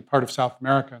Caribbean Right. and part of South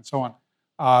America and so on,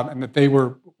 and that they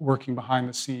were working behind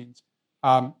the scenes.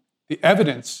 The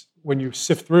evidence, when you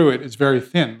sift through it, is very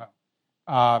thin, though.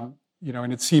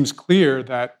 And it seems clear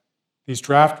that these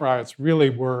draft riots really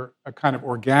were a kind of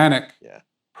organic,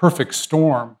 perfect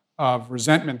storm of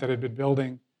resentment that had been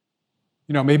building,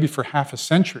 maybe for half a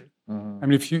century. I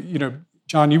mean, if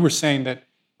John, you were saying that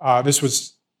this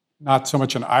was not so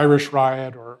much an Irish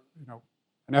riot or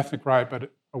an ethnic riot,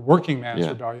 but a working man's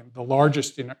rebellion, the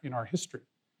largest in our history.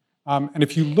 And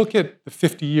if you look at the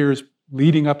 50 years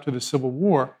leading up to the Civil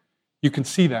War, you can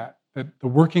see that the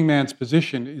working man's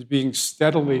position is being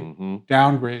steadily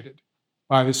downgraded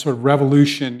by this sort of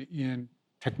revolution in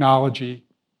technology,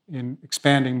 in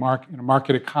expanding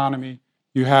market economy.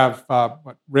 You have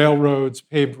railroads,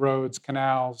 paved roads,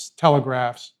 canals,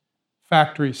 telegraphs,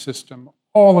 factory system.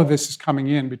 All of this is coming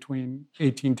in between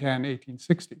 1810 and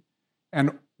 1860.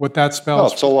 And what that spells...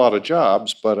 Well, it's a lot of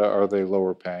jobs, but are they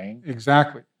lower paying?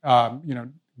 Exactly.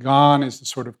 Gone is the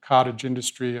sort of cottage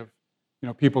industry of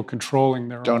people controlling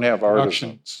their Don't own have production.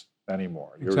 artisans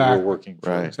anymore. You're Exactly. working for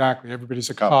Right. Exactly. Everybody's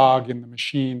a Company. cog in the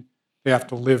machine. They have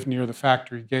to live near the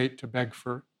factory gate to beg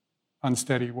for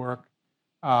unsteady work.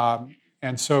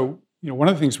 And so, one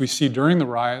of the things we see during the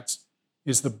riots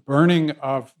is the burning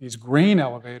of these grain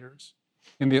elevators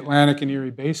in the Atlantic and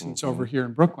Erie basins over here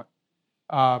in Brooklyn.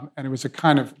 And it was a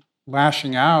kind of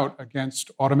lashing out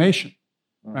against automation,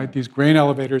 right? These grain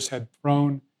elevators had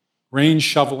thrown grain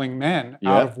shoveling men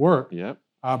out of work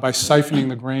by siphoning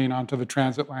the grain onto the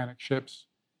transatlantic ships,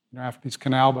 after these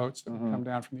canal boats that would come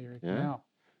down from the Erie Canal.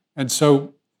 And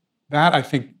so that, I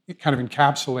think, it kind of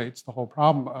encapsulates the whole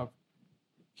problem of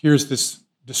here's this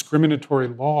discriminatory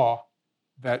law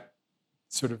that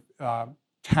sort of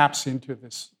taps into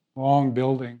this long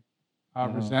building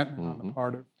resentment on the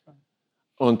part of...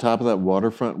 On top of that,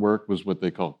 waterfront work was what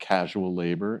they call casual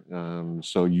labor.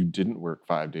 So you didn't work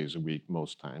 5 days a week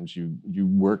most times. You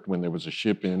worked when there was a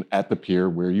ship in at the pier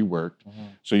where you worked.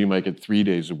 So you might get 3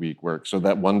 days a week work. So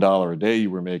that $1 a day you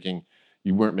were making,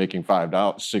 you weren't making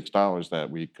 $6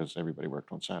 that week because everybody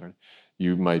worked on Saturday.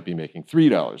 You might be making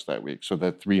 $3 that week. So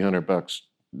that $300,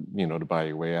 to buy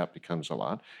your way out becomes a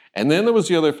lot. And then there was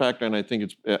the other factor, and I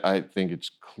think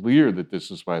it's clear that this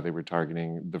is why they were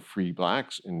targeting the free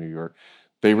blacks in New York.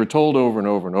 They were told over and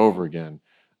over and over again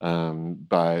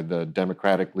by the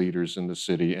Democratic leaders in the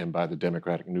city and by the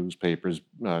Democratic newspapers,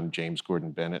 James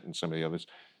Gordon Bennett and some of the others,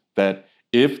 that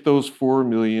if those 4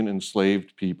 million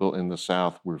enslaved people in the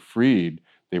South were freed,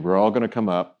 they were all going to come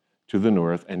up to the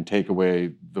North and take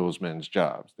away those men's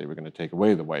jobs. They were going to take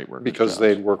away the white workers' Because jobs.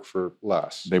 they'd work for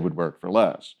less. They would work for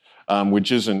less, which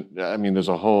isn't, there's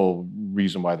a whole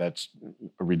reason why that's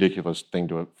a ridiculous thing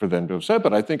for them to have said,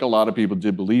 but I think a lot of people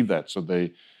did believe that. So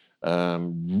they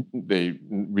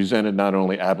resented not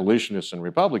only abolitionists and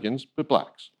Republicans, but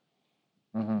blacks.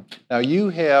 Now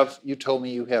you told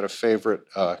me you had a favorite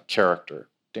character,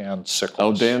 Dan Sickles.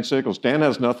 Oh, Dan Sickles. Dan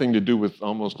has nothing to do with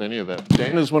almost any of that.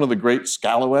 Dan is one of the great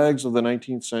scalawags of the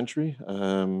 19th century,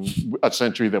 a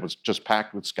century that was just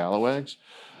packed with scalawags.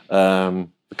 The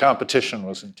competition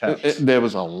was intense. There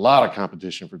was a lot of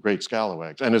competition for great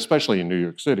scalawags, and especially in New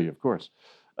York City, of course.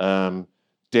 Dan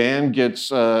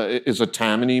is a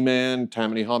Tammany man,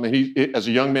 Tammany Hall man. As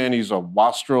a young man, he's a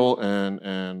wastrel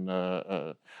and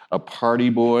a party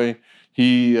boy.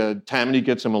 Tammany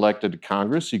gets him elected to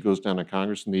Congress. He goes down to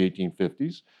Congress in the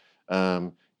 1850s,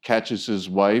 catches his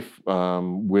wife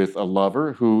with a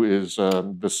lover who is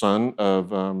the son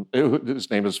of,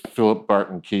 his name is Philip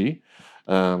Barton Key.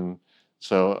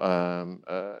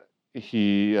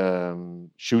 He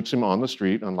shoots him on the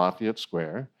street on Lafayette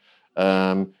Square,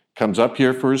 comes up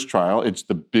here for his trial. It's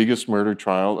the biggest murder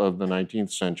trial of the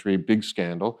 19th century, big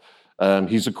scandal.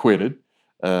 He's acquitted.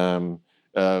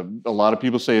 A a lot of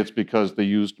people say it's because they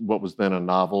used what was then a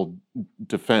novel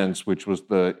defense, which was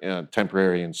the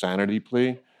temporary insanity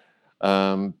plea.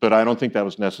 But I don't think that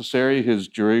was necessary. His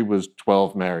jury was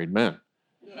 12 married men.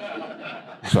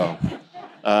 So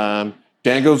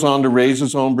Dan goes on to raise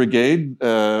his own brigade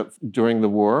during the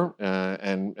war,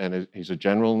 and he's a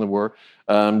general in the war.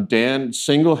 Dan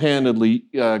single-handedly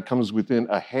comes within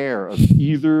a hair of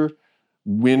either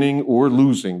winning or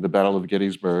losing the Battle of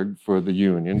Gettysburg for the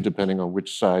Union, depending on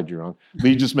which side you're on.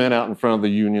 Leads his men out in front of the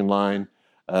Union line.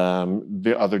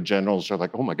 The other generals are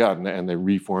like, oh my God, and they're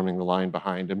reforming the line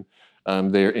behind him.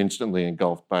 They're instantly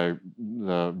engulfed by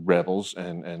the rebels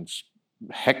and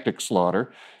hectic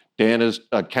slaughter.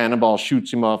 A cannonball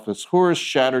shoots him off his horse,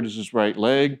 shatters his right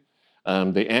leg.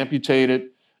 They amputate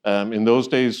it. In those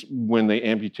days, when they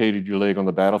amputated your leg on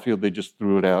the battlefield, they just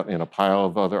threw it out in a pile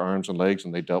of other arms and legs,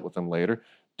 and they dealt with them later.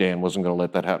 Dan wasn't going to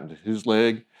let that happen to his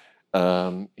leg.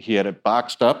 He had it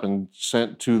boxed up and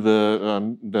sent to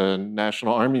the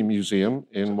National Army Museum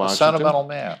in Washington. A sentimental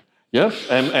man. Yep,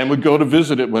 and would go to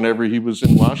visit it whenever he was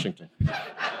in Washington.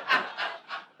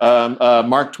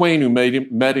 Mark Twain, who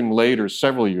met him later,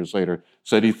 several years later,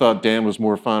 said he thought Dan was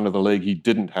more fond of the leg he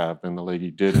didn't have than the leg he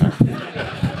did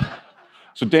have.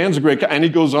 So Dan's a great guy, and he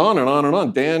goes on and on and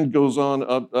on. Dan goes on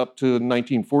up to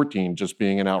 1914, just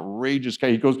being an outrageous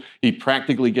guy. He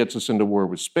practically gets us into war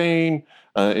with Spain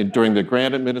during the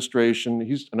Grant administration.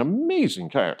 He's an amazing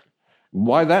character.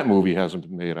 Why that movie hasn't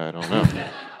been made, I don't know.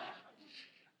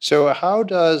 So how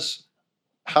does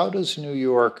New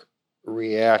York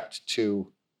react to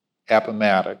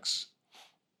Appomattox,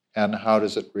 and how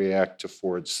does it react to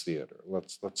Ford's Theater?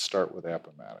 Let's start with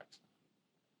Appomattox.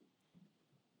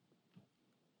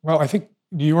 Well, I think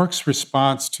New York's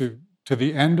response to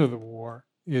the end of the war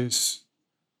is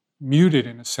muted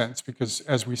in a sense because,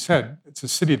 as we said, it's a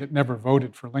city that never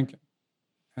voted for Lincoln.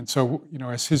 And so,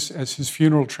 as his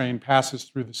funeral train passes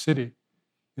through the city,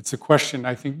 it's a question,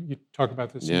 I think you talk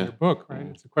about this in your book, right?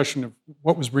 It's a question of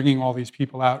what was bringing all these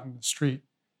people out in the street.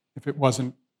 If it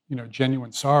wasn't,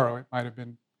 genuine sorrow, it might have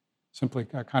been simply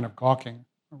a kind of gawking,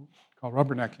 called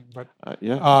rubbernecking. But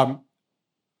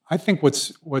I think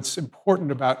what's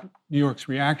important about New York's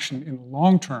reaction in the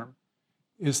long term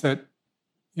is that,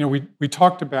 we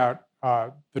talked about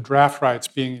the draft riots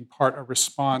being in part a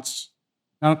response,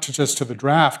 not just to the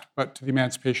draft, but to the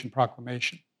Emancipation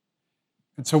Proclamation.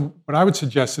 And so what I would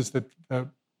suggest is that the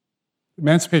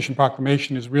Emancipation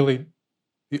Proclamation is really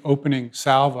the opening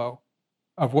salvo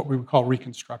of what we would call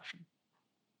Reconstruction.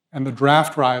 And the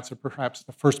draft riots are perhaps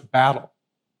the first battle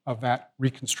of that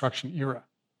Reconstruction era.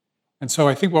 And so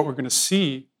I think what we're going to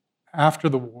see after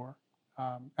the war,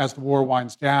 as the war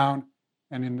winds down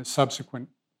and in the subsequent,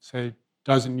 say,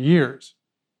 dozen years,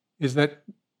 is that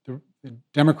the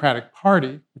Democratic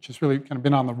Party, which has really kind of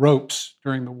been on the ropes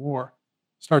during the war,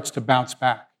 starts to bounce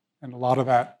back. And a lot of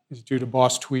that is due to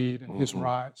Boss Tweed and his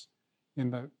rise in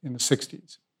the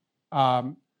 60s.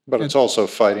 But it's also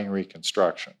fighting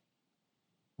Reconstruction.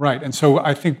 Right. And so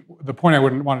I think the point I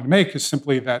wanted to make is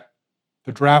simply that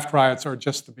the draft riots are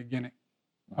just the beginning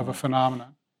of a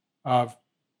phenomenon of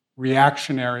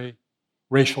reactionary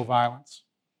racial violence.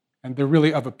 And they're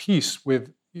really of a piece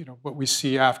with what we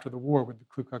see after the war with the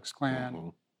Ku Klux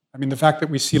Klan. I mean, the fact that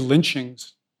we see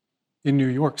lynchings in New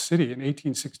York City in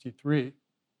 1863,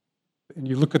 and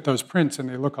you look at those prints and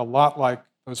they look a lot like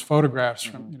those photographs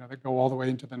from, that go all the way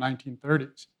into the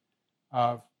 1930s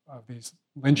of these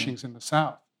lynchings in the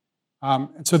South.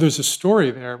 And so there's a story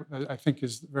there that I think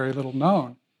is very little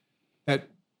known, that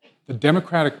the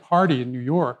Democratic Party in New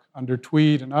York under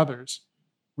Tweed and others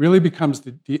really becomes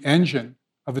the engine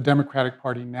of the Democratic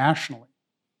Party nationally.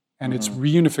 And its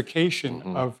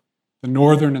reunification of the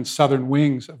northern and southern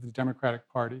wings of the Democratic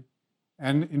Party.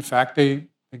 And in fact, they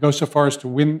go so far as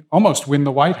to almost win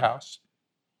the White House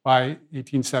by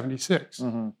 1876.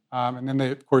 And then,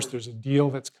 of course, there's a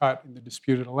deal that's cut in the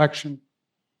disputed election.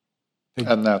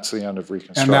 And that's the end of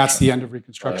Reconstruction. And that's the end of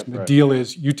Reconstruction. The deal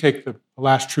is you take the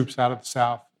last troops out of the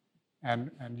South, and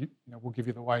we'll give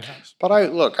you the White House. But I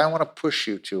want to push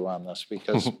you two on this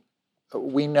because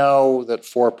we know that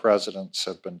 4 presidents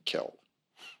have been killed.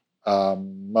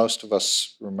 Most of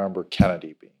us remember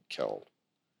Kennedy being killed.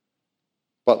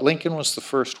 But Lincoln was the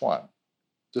first one.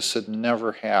 This had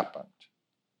never happened.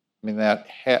 I mean,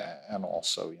 and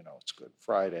also, it's Good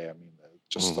Friday. I mean,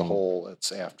 just the whole,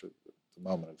 it's after the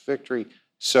moment of victory.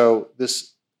 So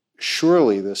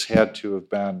surely this had to have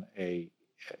been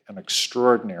an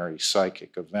extraordinary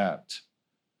psychic event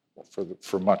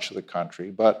for much of the country,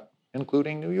 but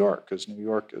including New York, because New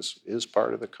York is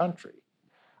part of the country.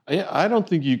 I don't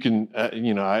think you can,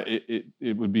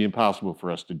 it would be impossible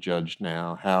for us to judge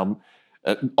now how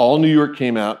All New York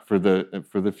came out for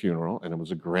the funeral, and it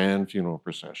was a grand funeral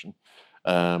procession.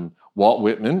 Walt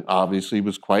Whitman obviously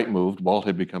was quite moved. Walt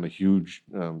had become a huge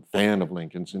fan of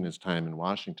Lincoln's in his time in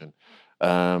Washington.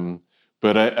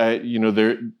 But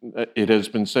it has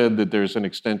been said that there's an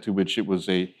extent to which it was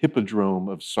a hippodrome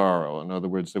of sorrow. In other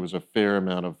words, there was a fair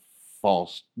amount of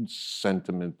false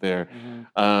sentiment there.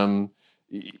 Once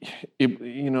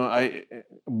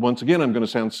again, I'm going to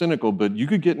sound cynical, but you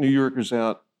could get New Yorkers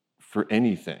out for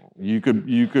anything. You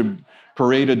could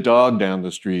parade a dog down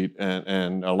the street,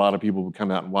 and a lot of people would come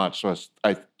out and watch. So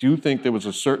I do think there was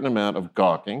a certain amount of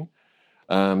gawking.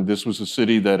 This was a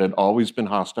city that had always been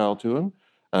hostile to him.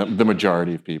 The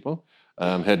majority of people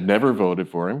had never voted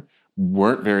for him,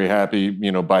 weren't very happy,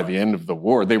 by the end of the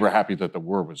war. They were happy that the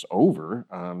war was over.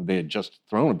 They had just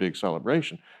thrown a big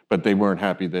celebration, but they weren't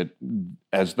happy that,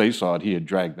 as they saw it, he had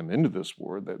dragged them into this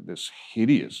war, this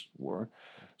hideous war.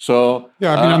 So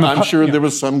I'm sure there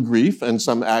was some grief and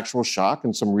some actual shock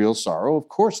and some real sorrow. Of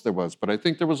course there was, but I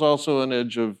think there was also an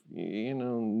edge of,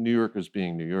 New Yorkers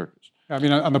being New Yorkers. I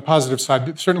mean, on the positive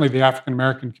side, certainly the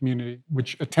African-American community,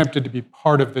 which attempted to be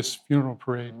part of this funeral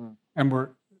parade, and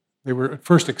they were at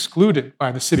first excluded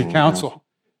by the city council.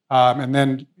 And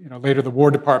then, later the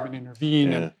War Department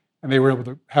intervened, and they were able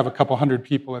to have a couple hundred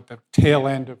people at the tail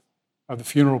end of the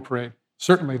funeral parade.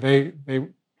 Certainly they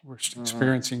were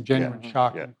experiencing genuine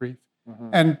shock and grief.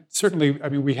 And certainly, I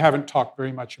mean, we haven't talked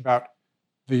very much about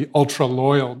the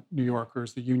ultra-loyal New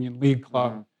Yorkers, the Union League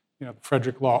Club, the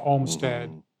Frederick Law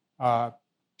Olmsted,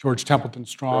 George Templeton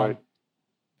Strong. Right.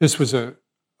 This was a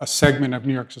segment of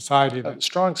New York society.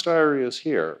 Strong's diary is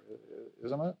here,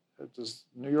 isn't it? Does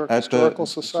New York Historical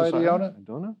Society own it? I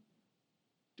don't know.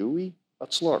 Do we?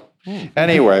 Let's look.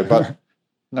 Anyway, but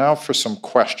now for some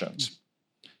questions.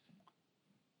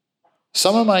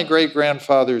 Some of my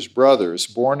great-grandfather's brothers,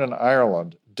 born in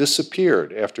Ireland,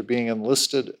 disappeared after being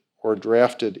enlisted or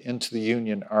drafted into the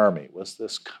Union Army. Was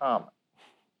this common?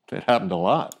 It happened a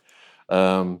lot.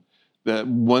 That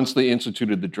once they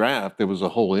instituted the draft, there was a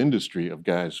whole industry of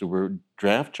guys who were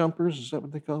draft jumpers. Is that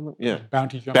what they call them? Yeah,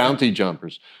 Bounty jumpers. Bounty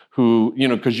jumpers, who,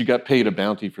 because you got paid a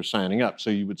bounty for signing up.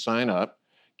 So you would sign up,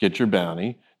 get your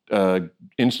bounty,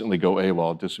 instantly go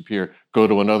AWOL, disappear, go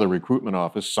to another recruitment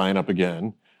office, sign up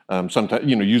again. Sometimes,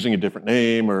 using a different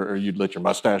name, or you'd let your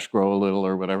mustache grow a little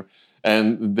or whatever.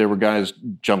 And there were guys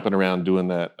jumping around doing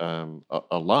that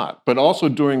a lot. But also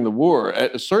during the war,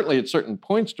 certainly at certain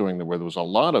points during the war, there was a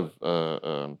lot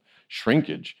of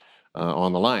shrinkage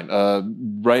on the line.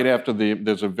 Right after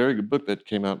there's a very good book that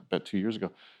came out about 2 years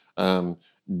ago.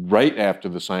 Right after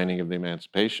the signing of the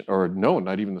Emancipation, or no,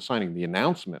 not even the signing, the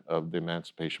announcement of the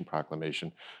Emancipation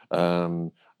Proclamation,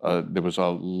 there was a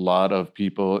lot of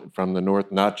people from the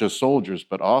North, not just soldiers,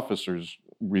 but officers,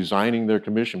 resigning their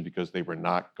commission because they were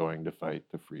not going to fight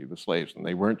to free the slaves. And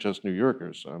they weren't just New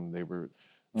Yorkers. They were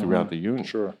throughout the Union.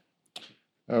 Sure.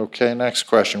 Okay, next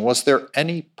question. Was there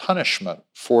any punishment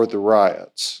for the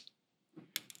riots?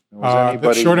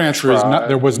 The short answer is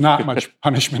there was not much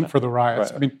punishment for the riots.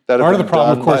 Right. I mean, that part of the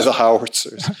problem, of course, by the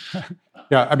howitzers.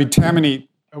 Yeah, I mean, Tammany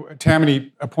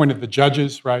appointed the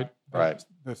judges, right? Right.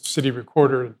 The city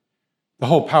recorder. The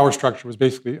whole power structure was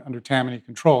basically under Tammany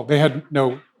control. They had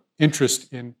no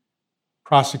interest in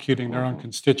prosecuting their own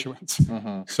constituents.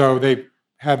 So they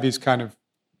had these kind of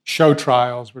show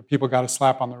trials where people got a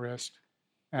slap on the wrist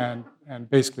and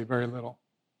basically very little.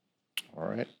 All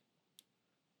right.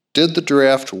 Did the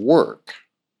draft work?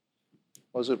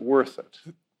 Was it worth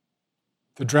it?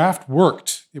 The draft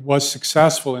worked. It was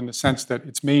successful in the sense that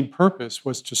its main purpose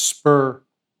was to spur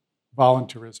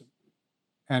voluntarism.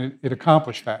 And it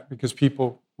accomplished that because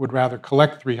people would rather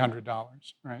collect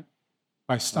 $300, right,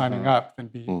 by signing up than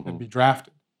be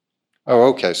drafted. Oh,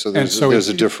 okay. So there's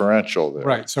a differential there.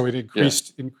 Right. So it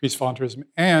increased voluntarism.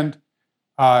 And,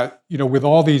 with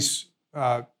all these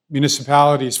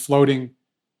municipalities floating,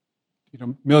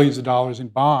 millions of dollars in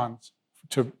bonds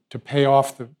to pay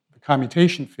off the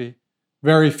commutation fee,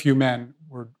 very few men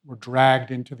were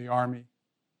dragged into the army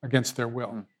against their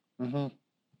will.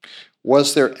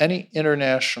 Was there any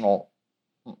international,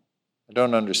 I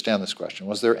don't understand this question,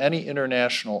 was there any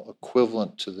international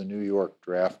equivalent to the New York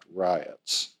draft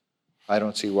riots? I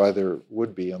don't see why there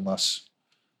would be unless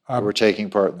they were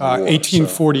taking part in the war.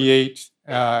 1848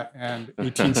 and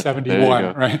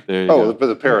 1871, right? But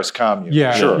the Paris Commune.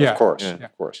 Yeah, sure, yeah, of course,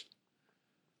 of course.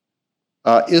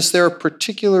 Is there a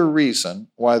particular reason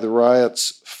why the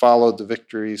riots followed the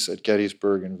victories at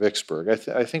Gettysburg and Vicksburg?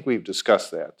 I think we've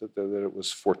discussed that it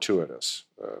was fortuitous.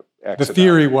 The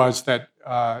theory was that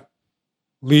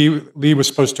Lee was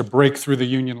supposed to break through the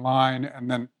Union line,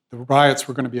 and then the riots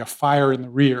were going to be a fire in the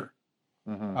rear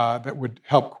that would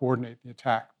help coordinate the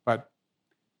attack, but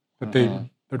that the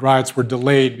riots were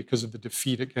delayed because of the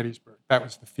defeat at Gettysburg. That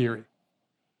was the theory.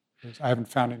 I haven't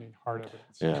found any hard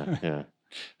evidence. Yeah.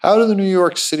 How do the New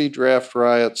York City draft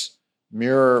riots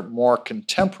mirror more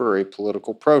contemporary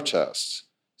political protests,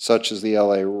 such as the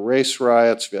LA race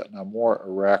riots, Vietnam War,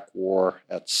 Iraq War,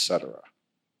 etc.?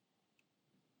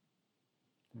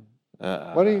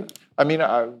 What do you? I mean,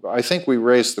 I think we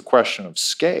raised the question of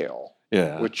scale,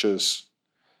 which is,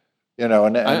 and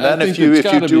then if you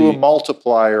do a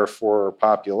multiplier for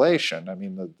population, I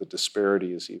mean, the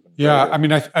disparity is even greater. I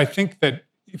mean, I think that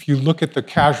if you look at the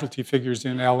casualty figures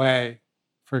in LA,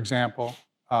 for example,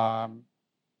 I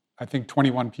think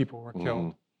 21 people were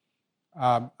killed.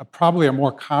 Probably a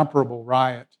more comparable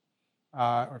riot,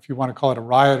 or if you want to call it a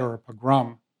riot or a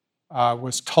pogrom,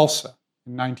 was Tulsa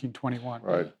in 1921.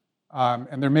 Right.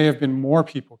 And there may have been more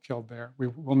people killed there.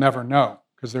 We'll never know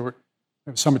because there was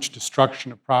so much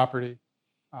destruction of property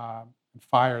and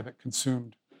fire that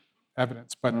consumed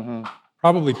evidence. But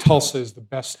probably Tulsa is the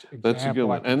best example. That's a good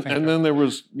one. And then there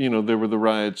was, there were the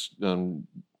riots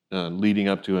leading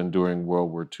up to and during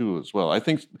World War II as well. I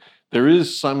think there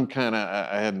is some kind of,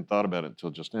 I hadn't thought about it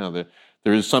until just now, that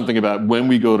there is something about when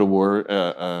we go to war,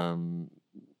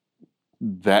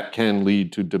 that can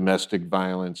lead to domestic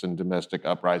violence and domestic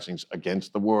uprisings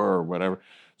against the war or whatever.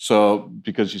 So,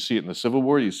 because you see it in the Civil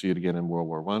War, you see it again in World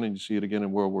War I, and you see it again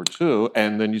in World War II,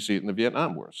 and then you see it in the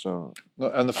Vietnam War. So,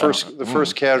 and the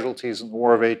first casualties in the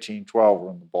War of 1812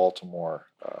 were in the Baltimore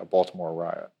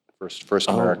riot. First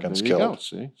Americans killed. Go,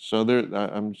 see, so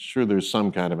I'm sure there's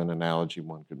some kind of an analogy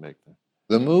one could make there.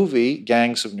 The movie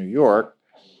Gangs of New York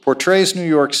portrays New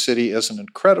York City as an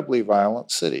incredibly violent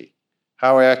city.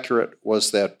 How accurate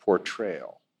was that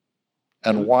portrayal?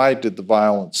 And why did the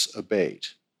violence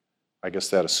abate? I guess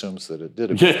that assumes that it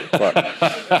did abate.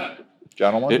 But,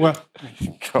 gentlemen?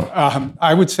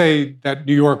 I would say that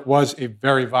New York was a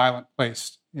very violent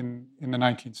place in the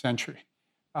 19th century.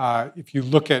 If you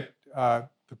look at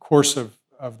the course of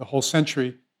the whole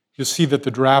century, you'll see that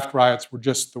the draft riots were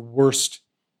just the worst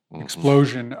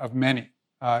explosion of many.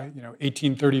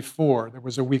 1834, there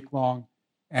was a week-long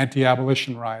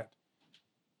anti-abolition riot.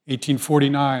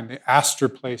 1849, the Astor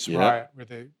Place riot, where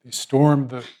they stormed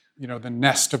the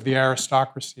nest of the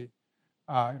aristocracy,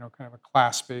 kind of a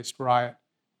class-based riot.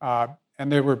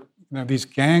 And there were, these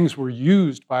gangs were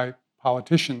used by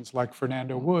politicians like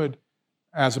Fernando Wood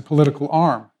as a political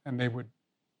arm, and they would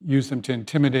use them to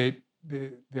intimidate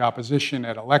the opposition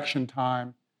at election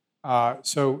time.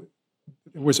 So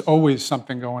there was always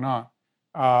something going on.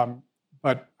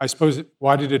 But I suppose,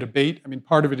 why did it abate? I mean,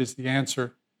 part of it is the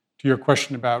answer to your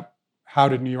question about how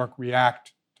did New York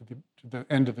react to the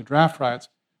end of the draft riots.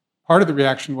 Part of the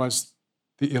reaction was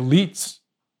the elites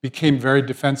became very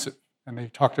defensive, and they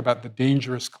talked about the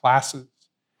dangerous classes,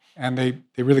 and they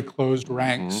really closed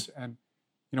ranks. And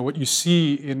what you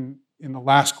see in the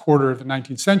last quarter of the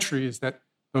 19th century is that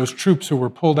those troops who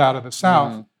were pulled out of the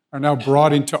South are now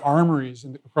brought into armories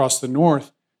across the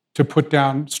North to put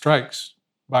down strikes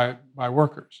by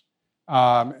workers.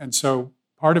 And so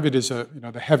part of it is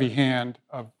the heavy hand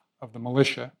of the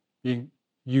militia being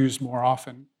used more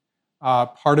often.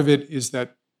 Part of it is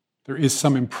that there is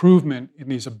some improvement in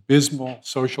these abysmal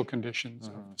social conditions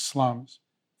of the slums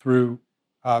through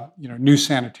new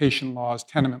sanitation laws,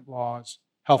 tenement laws,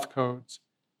 health codes,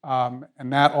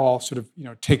 and that all sort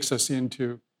of takes us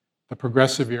into the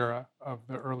progressive era of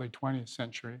the early 20th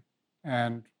century,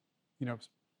 and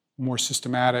more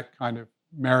systematic kind of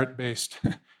merit-based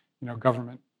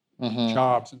government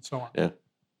jobs and so on. Yeah.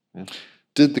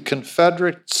 Did the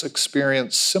Confederates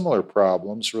experience similar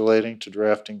problems relating to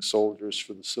drafting soldiers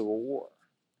for the Civil War?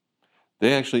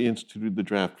 They actually instituted the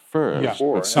draft first.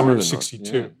 Yeah, summer of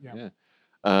 '62. Yeah.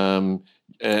 I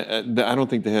don't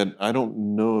think they had. I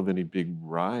don't know of any big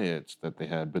riots that they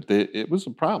had, but it was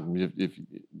a problem.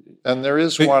 And there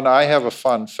is one. I have a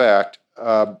fun fact.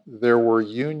 There were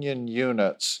Union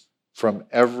units from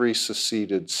every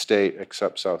seceded state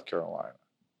except South Carolina.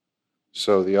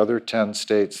 So the other 10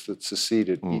 states that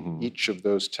seceded, each of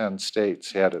those 10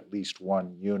 states had at least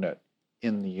one unit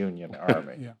in the Union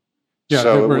Army.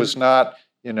 So it was not,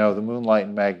 the Moonlight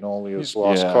and Magnolias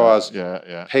Lost Cause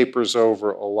papers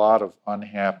over a lot of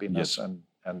unhappiness and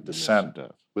dissent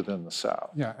within the South.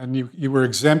 Yeah, and you were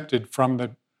exempted from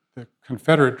the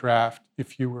Confederate draft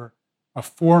if you were a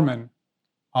foreman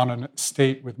on an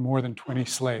estate with more than 20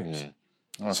 slaves. Yeah.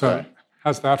 Okay. So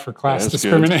how's that for class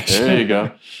discrimination? Good. There you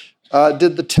go.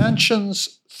 Did the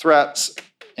tensions, threats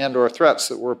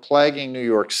that were plaguing New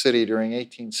York City during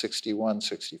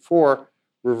 1861-64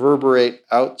 reverberate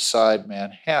outside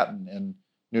Manhattan in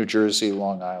New Jersey,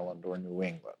 Long Island, or New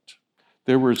England?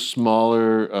 There were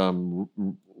smaller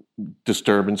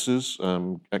disturbances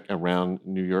around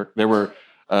New York. There were,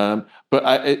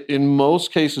 in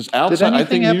most cases outside, I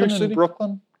think New York City. Did anything happen in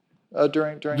Brooklyn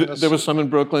during this? There was some in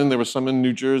Brooklyn. There was some in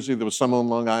New Jersey. There was some on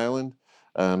Long Island.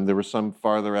 There were some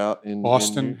farther out in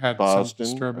Boston had Boston.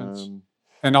 some disturbance.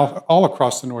 And all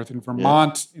across the north, in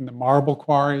Vermont, in the marble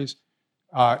quarries,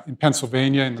 in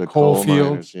Pennsylvania, in the coal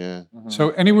fields. Miners, So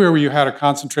anywhere where you had a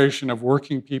concentration of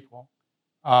working people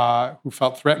who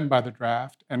felt threatened by the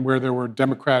draft, and where there were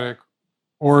Democratic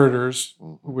orators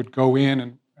who would go in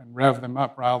and rev them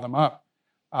up, rile them up.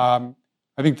 I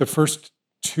think the first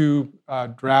two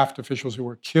draft officials who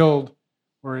were killed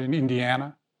were in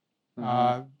Indiana.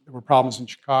 There were problems in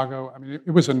Chicago. I mean,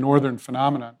 it was a northern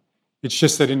phenomenon. It's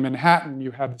just that in Manhattan, you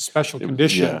had the special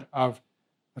condition of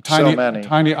a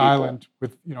tiny island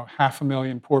with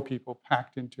 500,000 poor people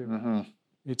packed into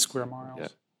 8 square miles. Yeah.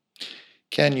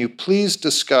 Can you please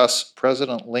discuss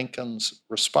President Lincoln's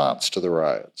response to the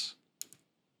riots?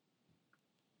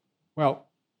 Well,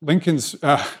 Lincoln's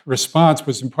response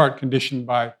was in part conditioned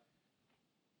by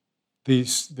the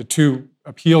two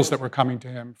appeals that were coming to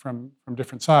him from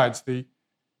different sides. The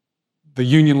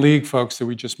Union League folks that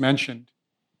we just mentioned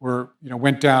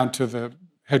went down to the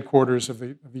headquarters of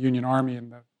the Union Army in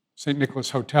the St.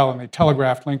 Nicholas Hotel, and they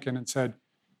telegraphed Lincoln and said,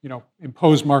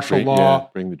 impose martial law.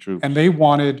 Bring the troops. And they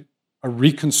wanted a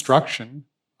reconstruction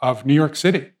of New York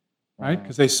City, right?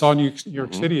 Because they saw New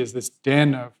York City as this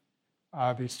den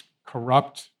of these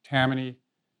corrupt Tammany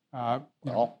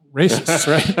racists,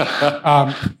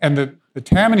 right? And the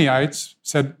Tammanites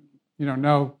said,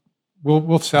 no,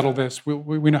 we'll settle this.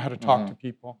 We know how to talk to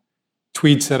people.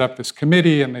 Tweed set up this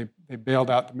committee, and they bailed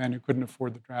out the men who couldn't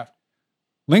afford the draft.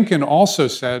 Lincoln also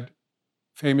said,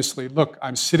 famously, look,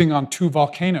 I'm sitting on 2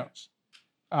 volcanoes.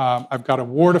 I've got a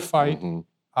war to fight.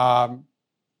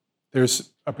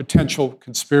 There's a potential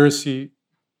conspiracy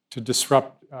to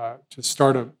disrupt, to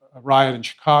start a riot in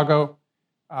Chicago.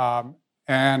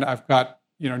 And I've got,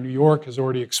 New York has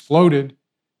already exploded.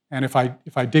 And if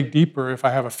I dig deeper, if I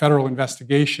have a federal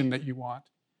investigation that you want,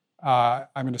 I'm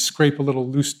going to scrape a little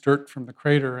loose dirt from the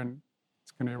crater and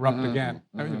it's going to erupt again.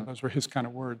 Those were his kind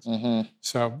of words.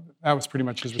 So that was pretty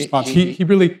much his response. He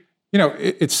really,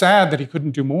 it's sad that he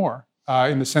couldn't do more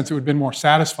in the sense it would have been more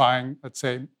satisfying, let's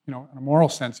say, in a moral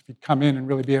sense, if he'd come in and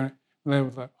really be able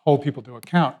to hold people to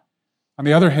account. On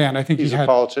the other hand, I think he's a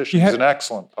politician. He's an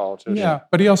excellent politician. Yeah,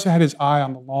 but he also had his eye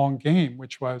on the long game,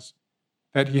 which was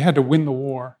that he had to win the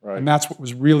war, and that's what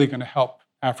was really going to help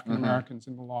African Americans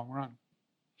in the long run.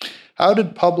 How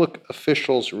did public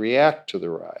officials react to the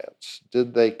riots?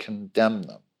 Did they condemn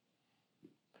them?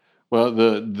 Well,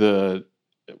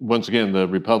 once again, the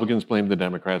Republicans blamed the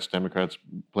Democrats. Democrats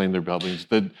blamed the Republicans.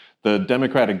 The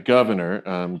Democratic governor,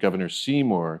 Governor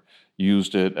Seymour,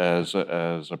 used it as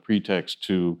a pretext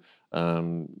to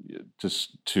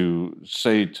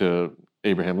say to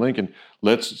Abraham Lincoln,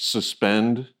 let's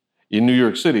suspend. In New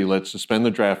York City, let's suspend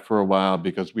the draft for a while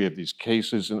because we have these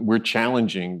cases and we're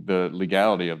challenging the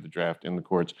legality of the draft in the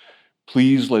courts.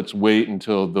 Please, let's wait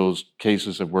until those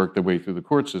cases have worked their way through the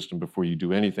court system before you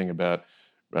do anything about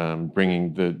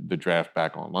bringing the draft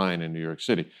back online in New York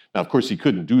City. Now, of course, he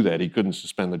couldn't do that. He couldn't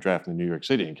suspend the draft in New York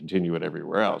City and continue it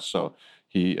everywhere else. So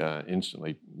he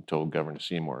instantly told Governor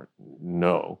Seymour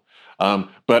no.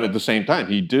 But at the same time,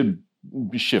 he did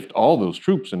shift all those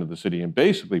troops into the city and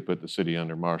basically put the city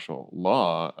under martial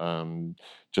law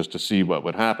just to see what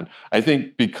would happen. I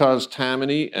think because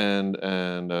Tammany and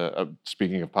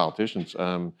speaking of politicians,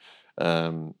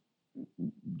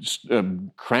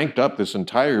 cranked up this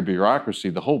entire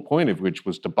bureaucracy, the whole point of which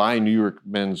was to buy New York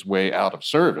men's way out of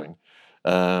serving.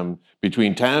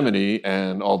 Between Tammany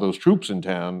and all those troops in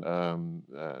town,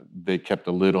 they kept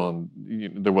a lid on,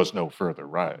 there was no further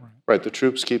riot. Right, the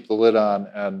troops keep the lid on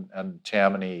and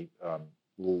Tammany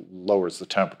lowers the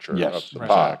temperature of the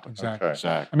pot. Exactly. Okay.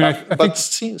 Exactly. I mean, I but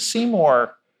think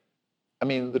Seymour,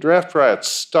 the draft riots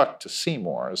stuck to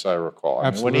Seymour, as I recall.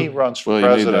 When he runs for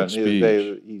president,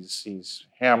 he's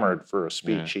hammered for a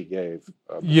speech he gave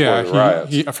before the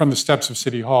riots. He, from the steps of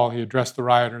City Hall, he addressed the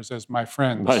rioters as my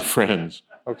friends. My friends.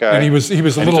 Okay. And he was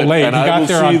a little late. He got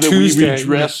there on Tuesday. We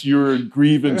redress your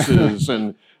grievances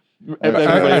and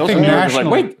everybody else think was like,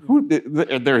 wait, who?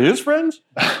 They're his friends?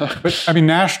 But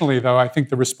nationally, though, I think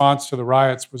the response to the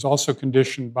riots was also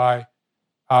conditioned by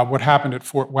what happened at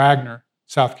Fort Wagner,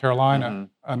 South Carolina,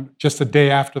 just the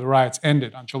day after the riots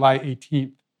ended, on July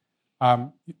 18th.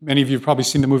 Many of you have probably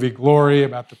seen the movie Glory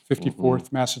about the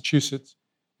 54th Massachusetts,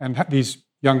 and these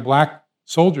young black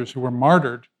soldiers who were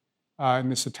martyred in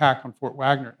this attack on Fort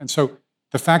Wagner. And so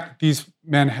the fact that these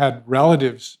men had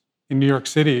relatives in New York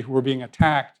City who were being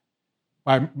attacked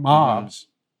by mobs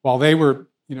while they were,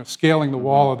 scaling the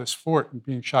wall of this fort and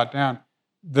being shot down,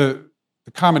 the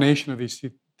combination of these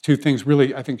two things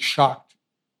really, I think, shocked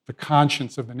the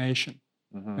conscience of the nation.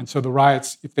 And so the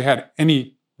riots, if they had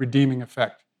any redeeming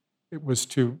effect, it was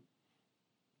to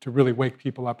really wake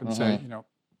people up and say,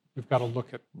 we've got to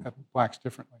look at blacks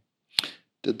differently.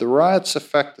 Did the riots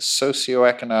affect the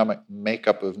socioeconomic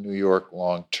makeup of New York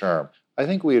long term? I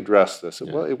think we addressed this.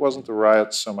 It wasn't the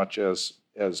riots so much as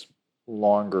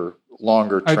longer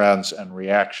trends and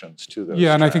reactions to those.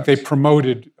 Yeah, and trends. I think they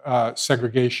promoted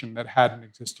segregation that hadn't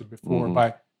existed before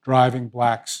by driving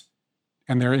blacks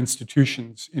and their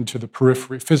institutions into the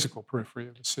physical periphery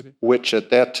of the city. Which at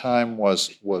that time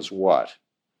was what?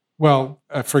 Well,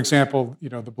 for example,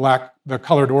 the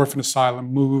colored orphan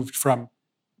asylum moved from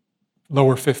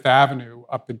Lower Fifth Avenue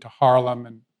up into Harlem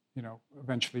and,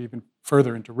 eventually even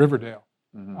further into Riverdale.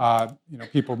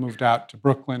 People moved out to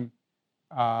Brooklyn.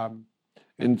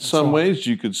 In some ways,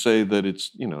 you could say that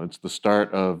it's the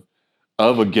start of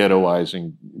a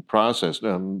ghettoizing process.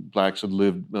 Blacks had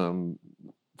lived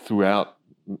throughout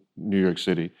New York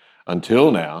City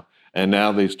until now, and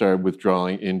now they started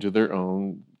withdrawing into their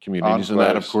own communities. And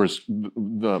that, of course,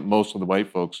 most of the white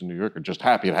folks in New York are just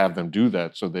happy to have them do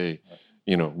that, so they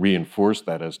reinforce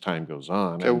that as time goes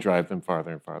on and drive them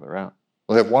farther and farther out.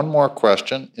 We'll have one more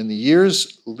question. In the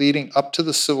years leading up to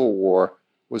the Civil War,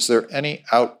 was there any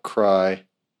outcry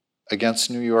against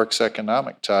New York's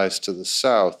economic ties to the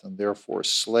South and therefore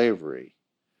slavery?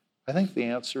 I think the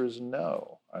answer is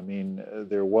no. I mean,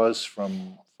 there was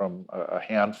from a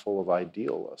handful of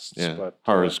idealists. Yeah, but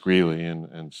Horace Greeley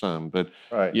and some. But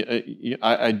right.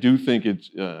 I do think it's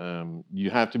you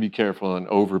have to be careful on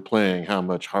overplaying how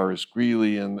much Horace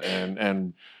Greeley and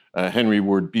Henry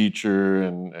Ward Beecher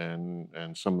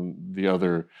and some of the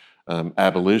other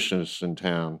abolitionists in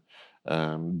town.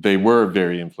 They were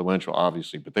very influential,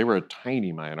 obviously, but they were a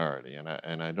tiny minority, and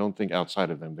I don't think outside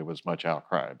of them there was much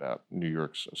outcry about New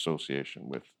York's association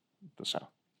with the South.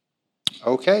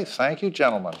 Okay, thank you,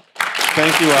 gentlemen.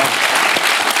 Thank you all.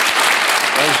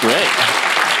 That was great.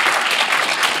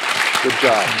 Good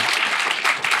job.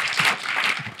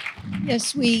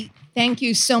 Yes, we thank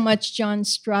you so much, John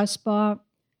Strasbaugh,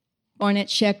 Barnett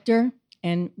Schechter,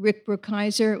 and Rick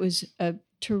Brookhiser. It was a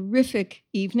terrific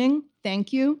evening.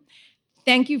 Thank you.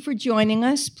 Thank you for joining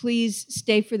us. Please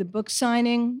stay for the book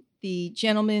signing. The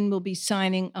gentleman will be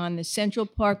signing on the Central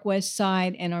Park West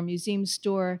side, and our museum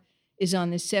store is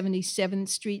on the 77th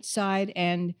Street side.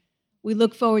 And we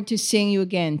look forward to seeing you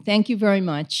again. Thank you very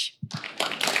much.